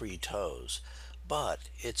have 3 toes, but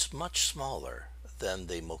it's much smaller than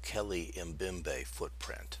the Mokele Mbembe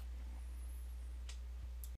footprint.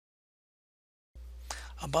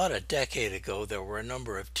 About a decade ago, there were a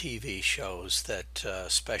number of TV shows that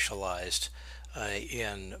specialized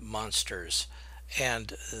in monsters,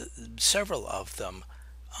 and several of them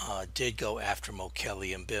did go after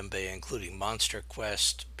Mokele Mbembe, including Monster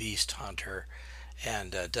Quest, Beast Hunter,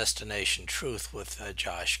 and Destination Truth with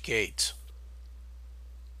Josh Gates.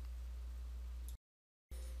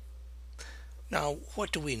 Now,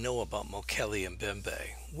 what do we know about Mokele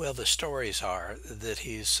Mbembe? Well, the stories are that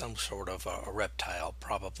he's some sort of a reptile,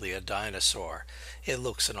 probably a dinosaur. It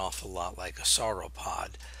looks an awful lot like a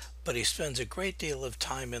sauropod, but he spends a great deal of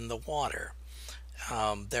time in the water.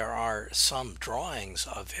 There are some drawings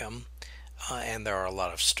of him, and there are a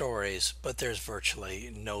lot of stories, but there's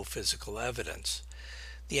virtually no physical evidence.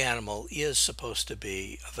 The animal is supposed to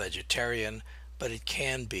be a vegetarian, but it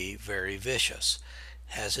can be very vicious.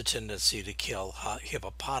 Has a tendency to kill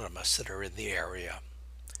hippopotamus that are in the area,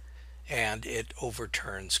 and it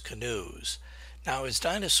overturns canoes. Now, as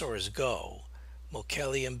dinosaurs go,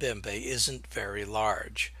 Mokele Mbembe isn't very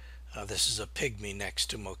large. This is a pygmy next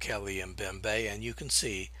to Mokele Mbembe, and you can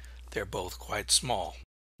see they're both quite small.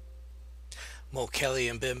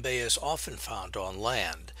 Mokele Mbembe is often found on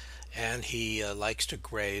land, and he likes to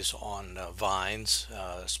graze on vines,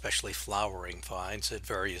 especially flowering vines, at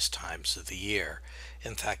various times of the year.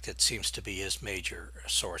 In fact, it seems to be his major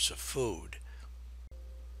source of food.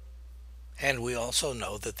 And we also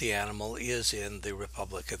know that the animal is in the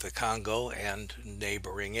Republic of the Congo and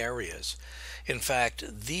neighboring areas. In fact,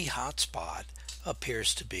 the hotspot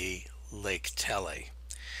appears to be Lake Tele.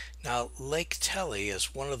 Now, Lake Tele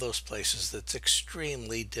is one of those places that's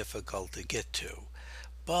extremely difficult to get to,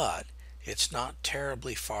 but it's not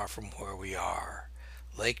terribly far from where we are.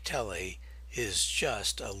 Lake Tele is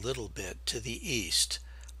just a little bit to the east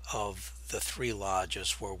of the 3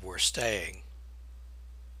 lodges where we're staying.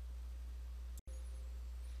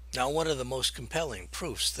 Now, one of the most compelling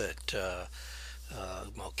proofs that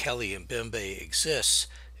Mokele Mbembe exists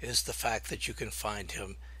is the fact that you can find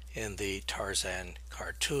him in the Tarzan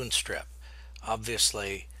cartoon strip.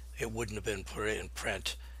 Obviously, it wouldn't have been put in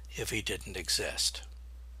print if he didn't exist.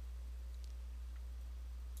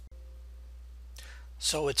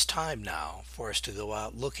 So it's time now for us to go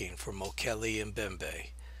out looking for Mokele Mbembe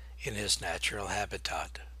in his natural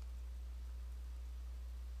habitat.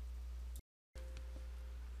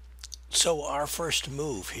 So our first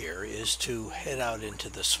move here is to head out into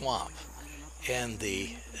the swamp, and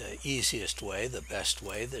the easiest way, the best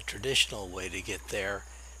way, the traditional way to get there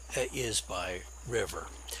is by river.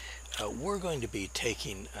 We're going to be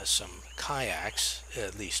taking some kayaks,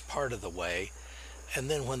 at least part of the way, and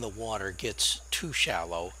then when the water gets too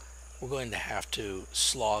shallow, we're going to have to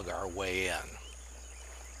slog our way in.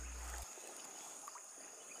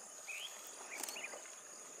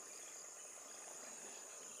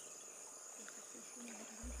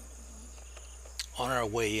 On our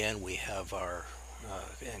way in, we have our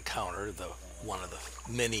encounter, one of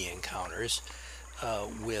the many encounters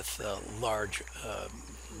with large,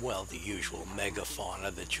 well, the usual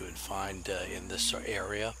megafauna that you would find in this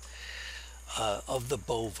area. of the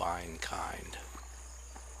bovine kind.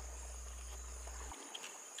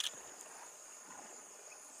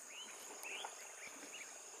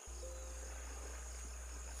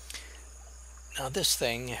 Now this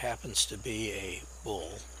thing happens to be a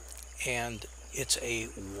bull, and it's a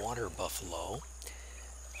water buffalo,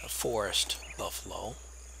 a forest buffalo,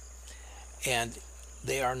 and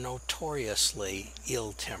they are notoriously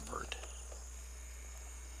ill-tempered.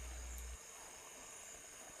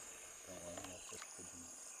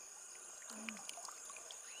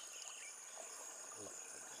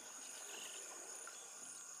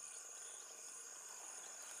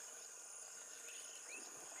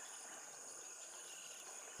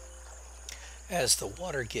 As the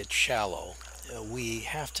water gets shallow, we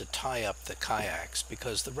have to tie up the kayaks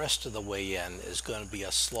because the rest of the way in is going to be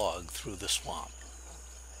a slog through the swamp.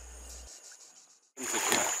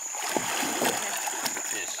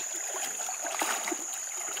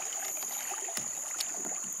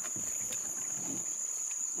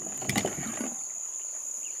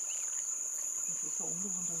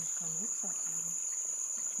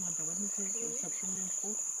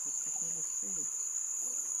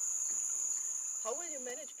 How will you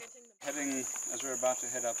manage getting them? Heading, as we're about to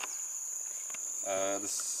head up the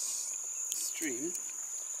stream,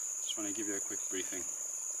 just want to give you a quick briefing.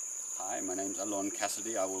 Hi, my name's Alon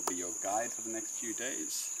Cassidy. I will be your guide for the next few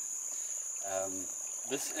days.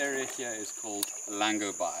 This area here is called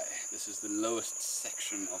Langobai. This is the lowest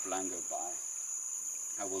section of Langobai.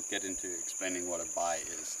 I will get into explaining what a bai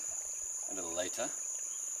is a little later.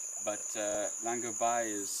 But Langobai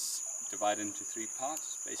is divided into three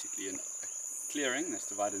parts, basically a clearing that's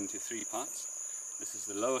divided into three parts. This is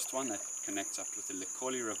the lowest one that connects up with the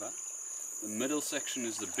Lekoli River. The middle section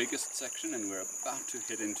is the biggest section, and we're about to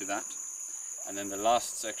hit into that. And then the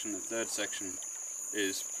last section, the third section,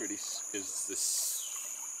 is this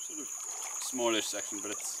sort of smallish section,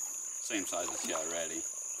 but it's same size as here really.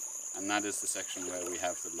 And that is the section where we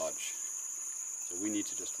have the lodge. So we need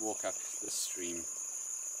to just walk up this stream,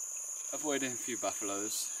 avoiding a few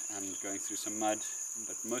buffaloes and going through some mud,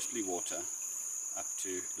 but mostly water, up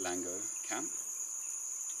to Lango camp.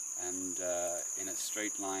 And in a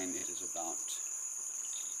straight line it is about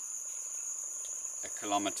 1.2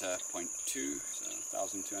 kilometers, so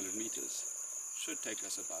 1,200 meters. Should take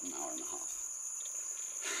us about an hour and a half.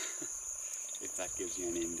 If that gives you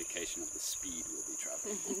any indication of the speed we'll be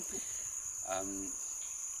traveling.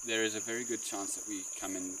 There is a very good chance that we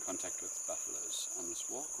come in contact with buffaloes on this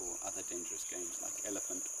walk, or other dangerous games like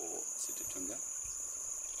elephant or situtunga.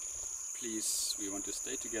 Please, we want to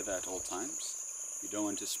stay together at all times. We don't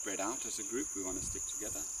want to spread out as a group, we want to stick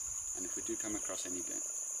together. And if we do come across any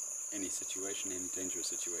situation, any dangerous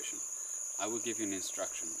situation, I will give you an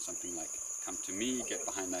instruction, something like, come to me, get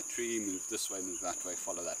behind that tree, move this way, move that way,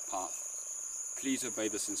 follow that path. Please obey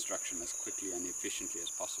this instruction as quickly and efficiently as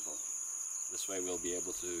possible. This way we'll be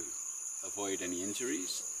able to avoid any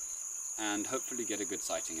injuries and hopefully get a good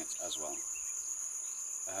sighting as well.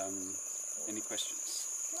 Any questions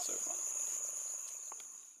so far?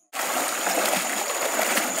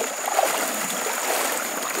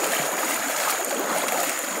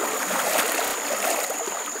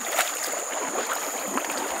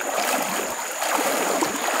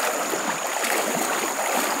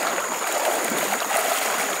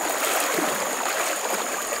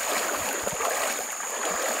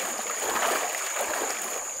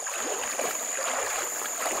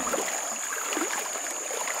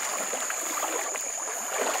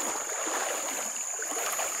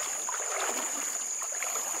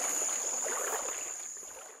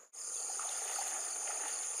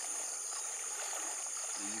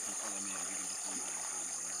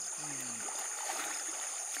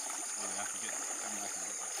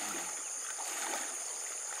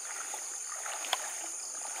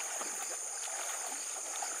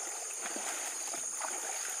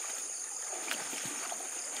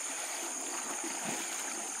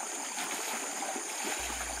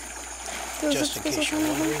 Just in case you're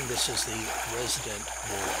wondering, this is the resident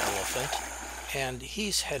bull elephant, and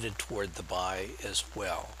he's headed toward the bai as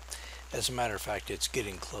well. As a matter of fact, it's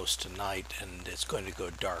getting close to night, and it's going to go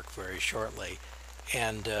dark very shortly,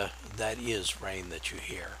 and that is rain that you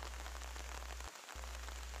hear.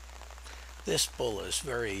 This bull is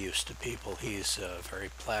very used to people. He's very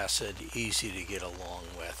placid, easy to get along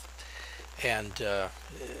with. And the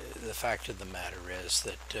fact of the matter is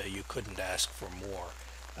that you couldn't ask for more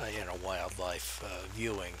in a wildlife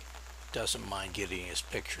viewing. Doesn't mind getting his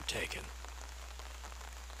picture taken.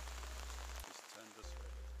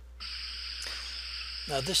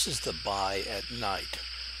 Now this is the bai at night.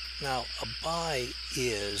 Now, a bai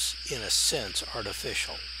is, in a sense,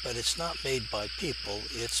 artificial, but it's not made by people,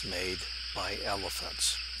 it's made by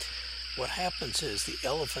elephants. What happens is the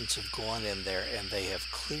elephants have gone in there and they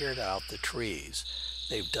have cleared out the trees.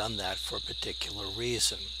 They've done that for a particular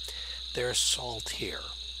reason. There's salt here.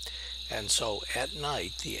 And so at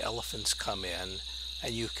night, the elephants come in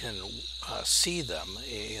and you can see them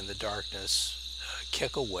in the darkness,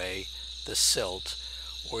 kick away the silt,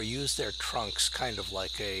 or use their trunks kind of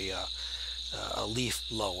like a leaf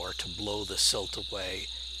blower to blow the silt away,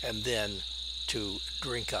 and then to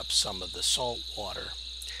drink up some of the salt water.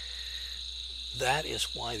 That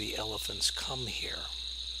is why the elephants come here.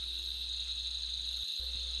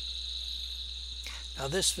 Now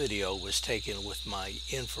this video was taken with my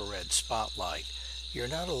infrared spotlight. You're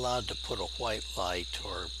not allowed to put a white light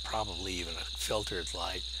or probably even a filtered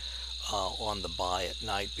light on the bai at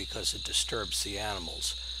night because it disturbs the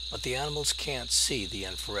animals. But the animals can't see the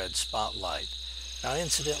infrared spotlight. Now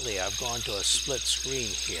incidentally, I've gone to a split screen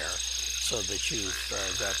here so that you've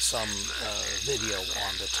got some video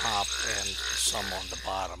on the top and some on the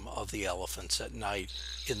bottom of the elephants at night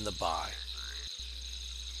in the bai.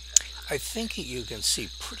 I think you can see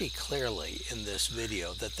pretty clearly in this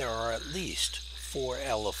video that there are at least 4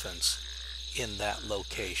 elephants in that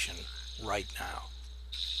location right now.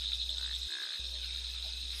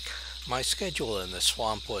 My schedule in the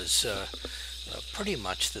swamp was pretty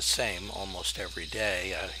much the same almost every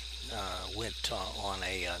day. I went on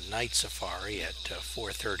a night safari at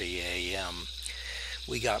 4:30 a.m.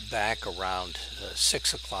 We got back around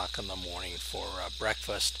 6 o'clock in the morning for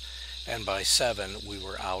breakfast, and by 7 we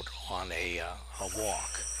were out on a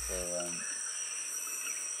walk. So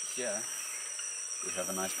here we have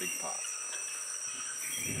a nice big path.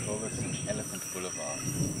 We call this an elephant boulevard.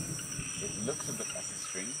 It looks a bit like a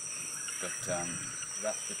stream, but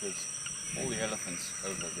that's because all the elephants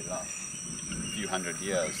over the last few hundred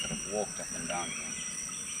years that have walked up and down here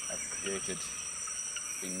have created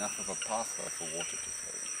enough of a pathway for water to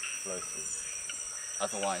flow through.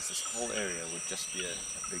 Otherwise this whole area would just be a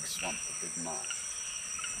big swamp, a big marsh.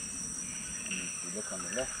 And if you look on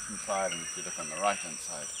the left hand side and if you look on the right hand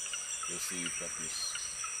side, you'll see you've got these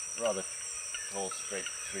rather tall straight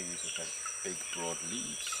trees with big broad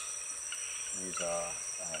leaves. These are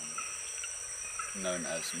known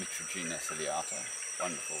as Mitragina ciliata,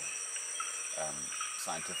 wonderful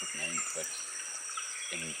scientific name, but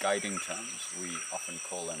in guiding terms we often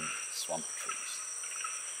call them swamp trees,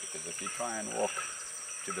 because if you try and walk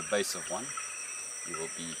to the base of one, you will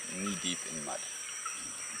be knee deep in mud,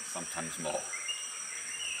 sometimes more.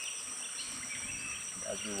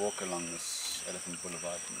 As we walk along this elephant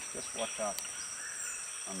boulevard, just watch out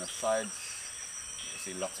on the sides. You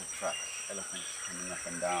see lots of tracks, elephants coming up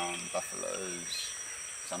and down, buffaloes,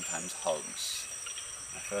 sometimes hogs.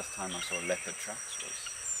 The first time I saw leopard tracks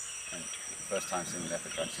and the first time seeing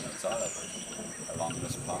leopard tracks in Brazza was along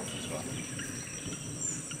this path as well.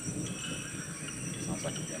 Sounds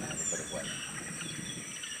like we're going to have a bit of weather.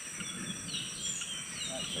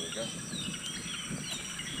 Right, here we go.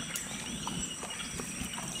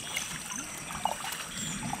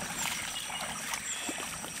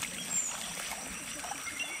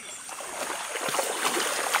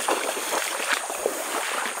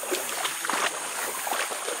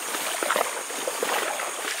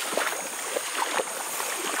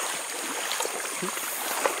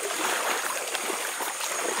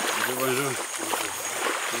 Bonjour.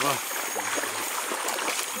 Ça va?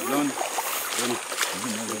 Blonde?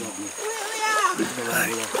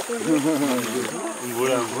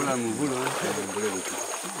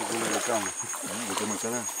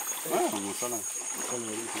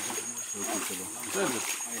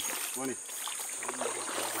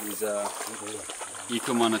 These are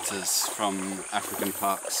eco-monitors from African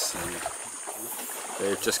parks.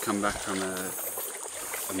 They've just come back from a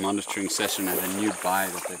monitoring session at a new bai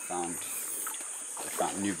that they found. They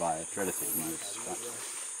found a new bai, it's relatively new. It's about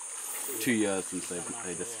 2 years since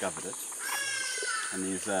they discovered it. And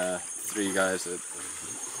these 3 guys,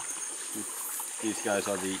 these guys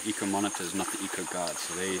are the eco-monitors, not the eco-guards.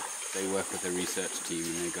 So they work with a research team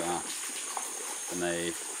and they go out and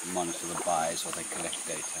they monitor the bais or they collect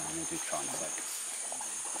data and they do transects.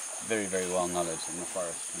 Very, very well knowledge in the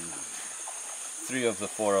forest. And 3 of the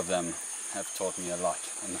 4 of them have taught me a lot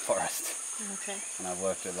in the forest. Okay. And I've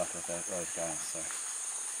worked a lot with those guys, so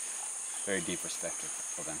very deep respect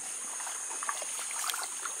for them.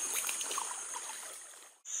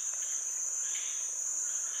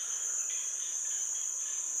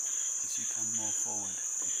 As you come more forward,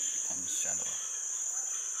 it becomes shallower.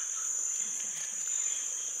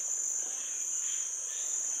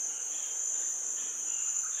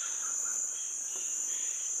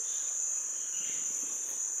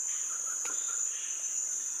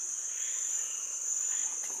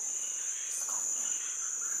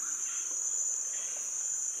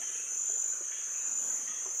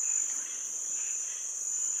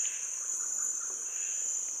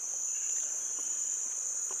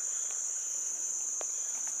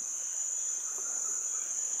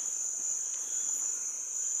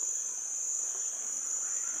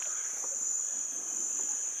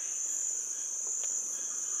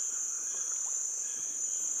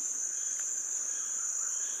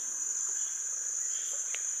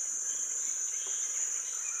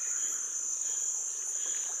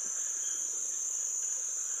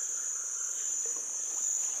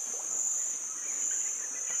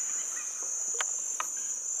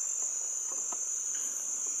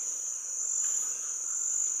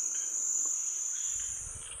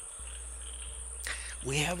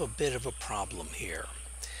 we have a bit of a problem here.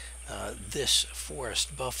 This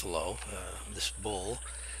forest buffalo, this bull,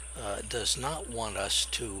 does not want us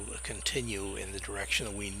to continue in the direction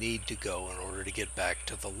that we need to go in order to get back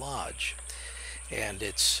to the lodge. And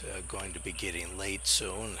it's going to be getting late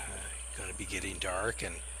soon, going to be getting dark,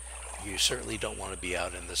 and you certainly don't want to be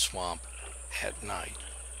out in the swamp at night.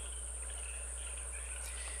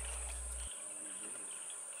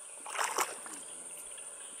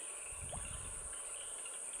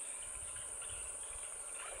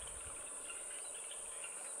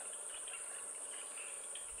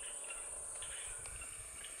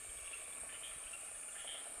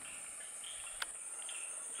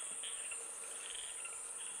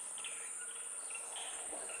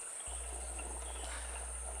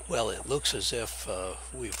 Well, it looks as if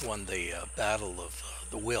we've won the battle of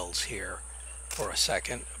the wills here for a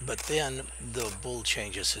second, but then the bull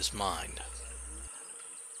changes his mind.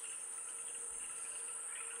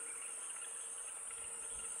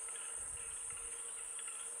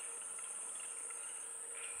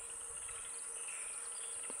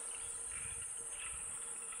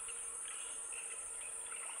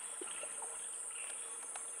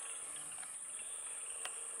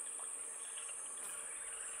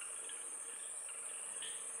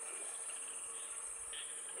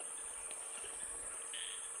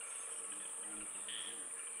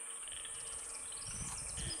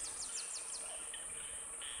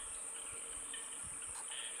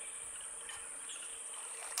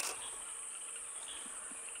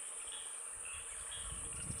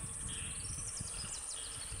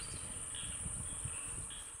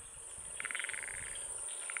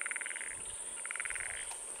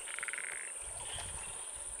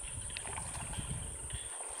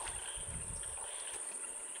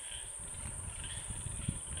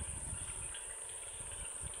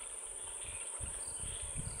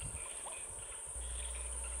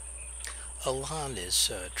 Alan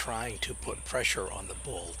is trying to put pressure on the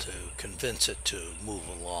bull to convince it to move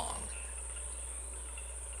along.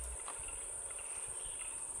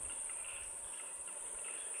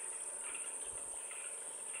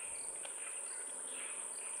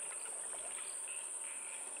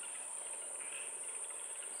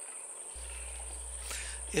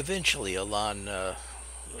 Eventually, Alan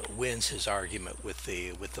wins his argument with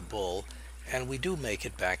the bull, and we do make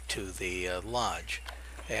it back to the lodge.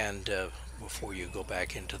 And before you go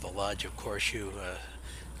back into the lodge, of course, you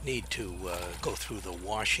need to go through the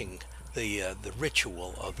washing, the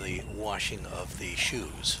ritual of the washing of the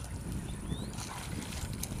shoes.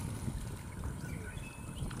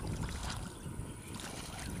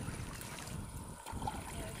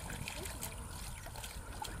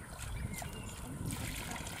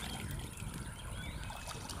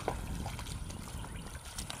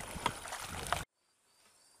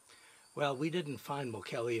 Well, we didn't find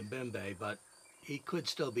Mokele Mbembe, but he could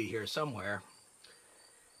still be here somewhere.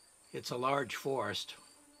 It's a large forest,